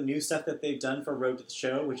some of the new stuff that they've done for Road to the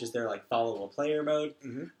Show, which is their like follow a player mode.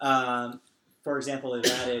 Mm-hmm. For example, they've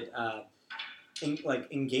added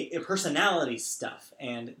personality stuff,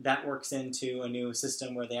 and that works into a new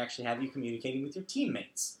system where they actually have you communicating with your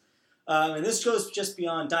teammates. And this goes just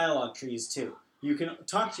beyond dialogue trees, too. You can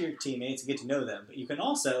talk to your teammates and get to know them, but you can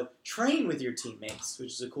also train with your teammates,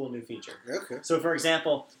 which is a cool new feature. Okay. So, for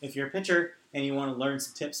example, if you're a pitcher and you want to learn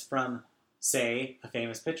some tips from, say, a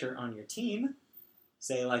famous pitcher on your team,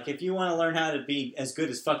 say, like, if you want to learn how to be as good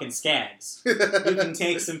as fucking Skaggs, you can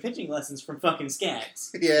take some pitching lessons from fucking Skaggs.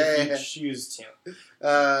 If you choose to.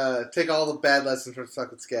 Take all the bad lessons from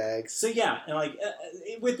fucking Skaggs. So yeah, and like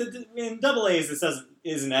in AA's, this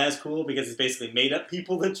isn't as cool because it's basically made up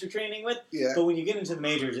people that you're training with. Yeah. But when you get into the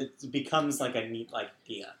majors, it becomes like a neat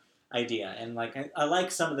idea, and like I like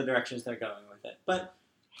some of the directions they're going with it. But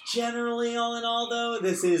generally, all in all, though,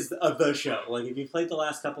 this is the show. Like, if you've played the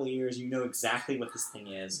last couple of years, you know exactly what this thing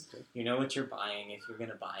is. Okay. You know what you're buying if you're going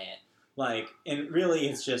to buy it. And really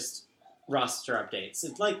it's just roster updates.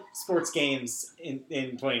 It's like sports games in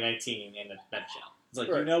 2019 in a nutshell. It's like,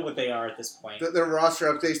 you know what they are at this point. Their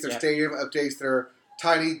roster updates, their stadium updates, their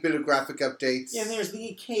tiny bit of graphic updates. Yeah, and there's the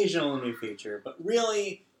occasional new feature, but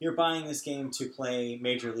really, you're buying this game to play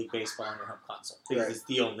Major League Baseball on your home console, because it's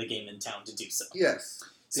the only game in town to do so. Yes.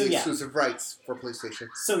 The exclusive rights for PlayStation.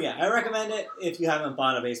 So yeah, I recommend it if you haven't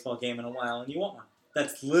bought a baseball game in a while and you want one.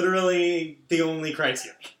 That's literally the only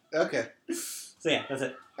criteria. Okay. So yeah, that's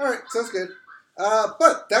it. Alright, sounds good.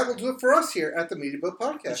 But that will do it for us here at the Media Boat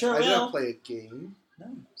Podcast. Sure I did not play a game. No,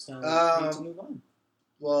 so we need to move on.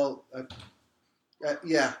 Well,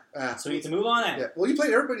 yeah. So we need to move on. Yeah. Well, you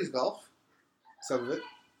played Everybody's Golf. Some of it.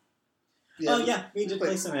 Yeah, yeah, we did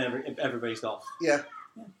play some Everybody's Golf. Yeah.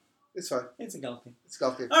 It's fine. It's a golf game. It's a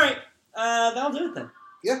golf game. All right. That'll do it then.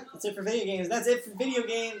 Yeah. That's it for video games. That's it for video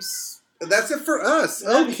games. That's it for us.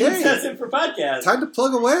 Okay. That's it for podcasts. Time to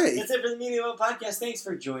plug away. That's it for the Media Boat Podcast. Thanks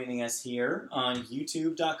for joining us here on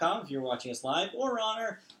YouTube.com if you're watching us live, or on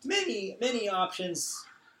our many, many options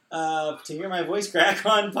to hear my voice crack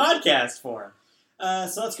on podcast form.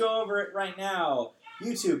 So let's go over it right now.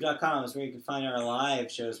 YouTube.com is where you can find our live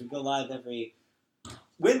shows. We go live every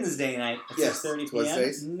Wednesday night at 6:30 p.m.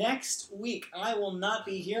 Wednesdays. Next week, I will not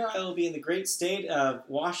be here. I will be in the great state of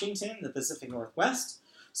Washington, the Pacific Northwest.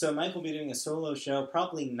 So Mike will be doing a solo show,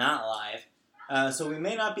 probably not live. So we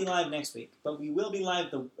may not be live next week, but we will be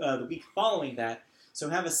live the week following that. So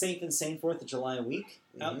have a safe and sane 4th of July week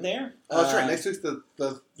out there. Oh, that's right. Next week's the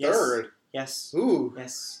 3rd. Yes. Ooh.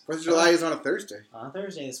 Yes. 4th of July is on a Thursday. On a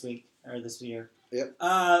Thursday this week, or this year. Yep.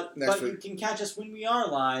 But you can catch us when we are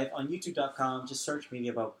live on YouTube.com. Just search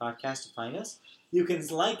Media Boat Podcast to find us. You can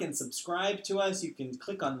like and subscribe to us. You can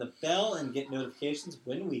click on the bell and get notifications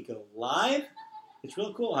when we go live. It's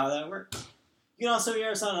real cool how that works. You can also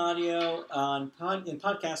hear us on audio in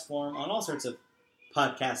podcast form on all sorts of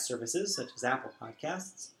podcast services, such as Apple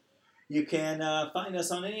Podcasts. You can find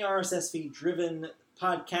us on any RSS feed-driven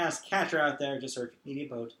podcast catcher out there. Just search Media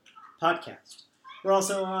Boat Podcast. We're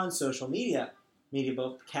also on social media. Media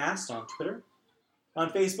Boat Cast on Twitter.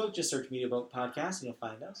 On Facebook, just search Media Boat Podcast and you'll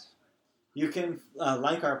find us. You can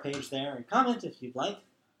like our page there and comment if you'd like.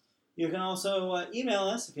 You can also email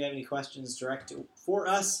us if you have any questions for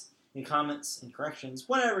us, any comments and corrections,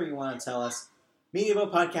 whatever you want to tell us.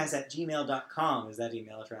 MediaBoatPodcast@gmail.com is that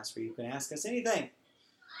email address where you can ask us anything.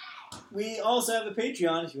 We also have a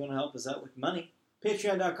Patreon if you want to help us out with money.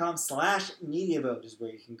 Patreon.com/MediaBoat is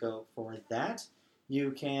where you can go for that.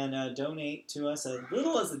 You can donate to us as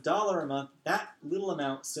little as $1 a month. That little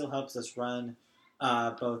amount still helps us run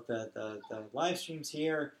both the live streams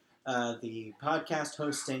here, the podcast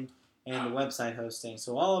hosting, and the website hosting.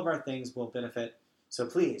 So all of our things will benefit. So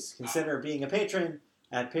please consider being a patron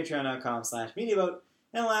at patreon.com/MediaBoat.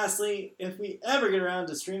 And lastly, if we ever get around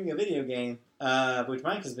to streaming a video game, which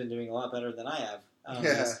Mike has been doing a lot better than I have,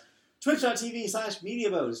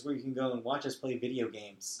 Twitch.tv/MediaBoat is where you can go and watch us play video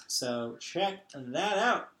games. So check that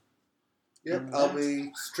out. Yep, I'll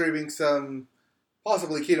be streaming some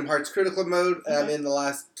possibly Kingdom Hearts Critical Mode. I'm in the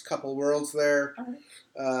last couple worlds there.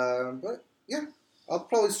 But yeah, I'll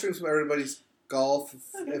probably stream some Everybody's Golf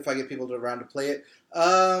if I get people around to play it.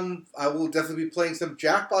 I will definitely be playing some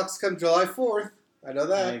Jackbox come July 4th. I know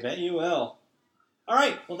that. I bet you will. All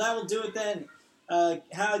right, well that will do it then.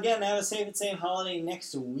 Have a safe and sane holiday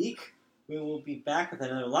next week. We will be back with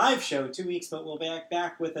another live show 2 weeks, but we'll be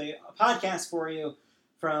back with a podcast for you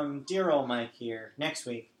from dear old Mike here next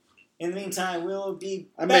week. In the meantime, we'll be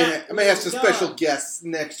back. I may have some special guests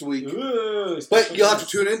next week. Ooh, but you'll have to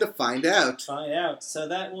tune in to find out. So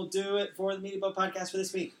that will do it for the Media Boat Podcast for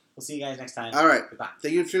this week. We'll see you guys next time. All right. Goodbye.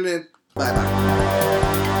 Thank you for tuning in.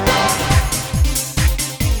 Bye-bye.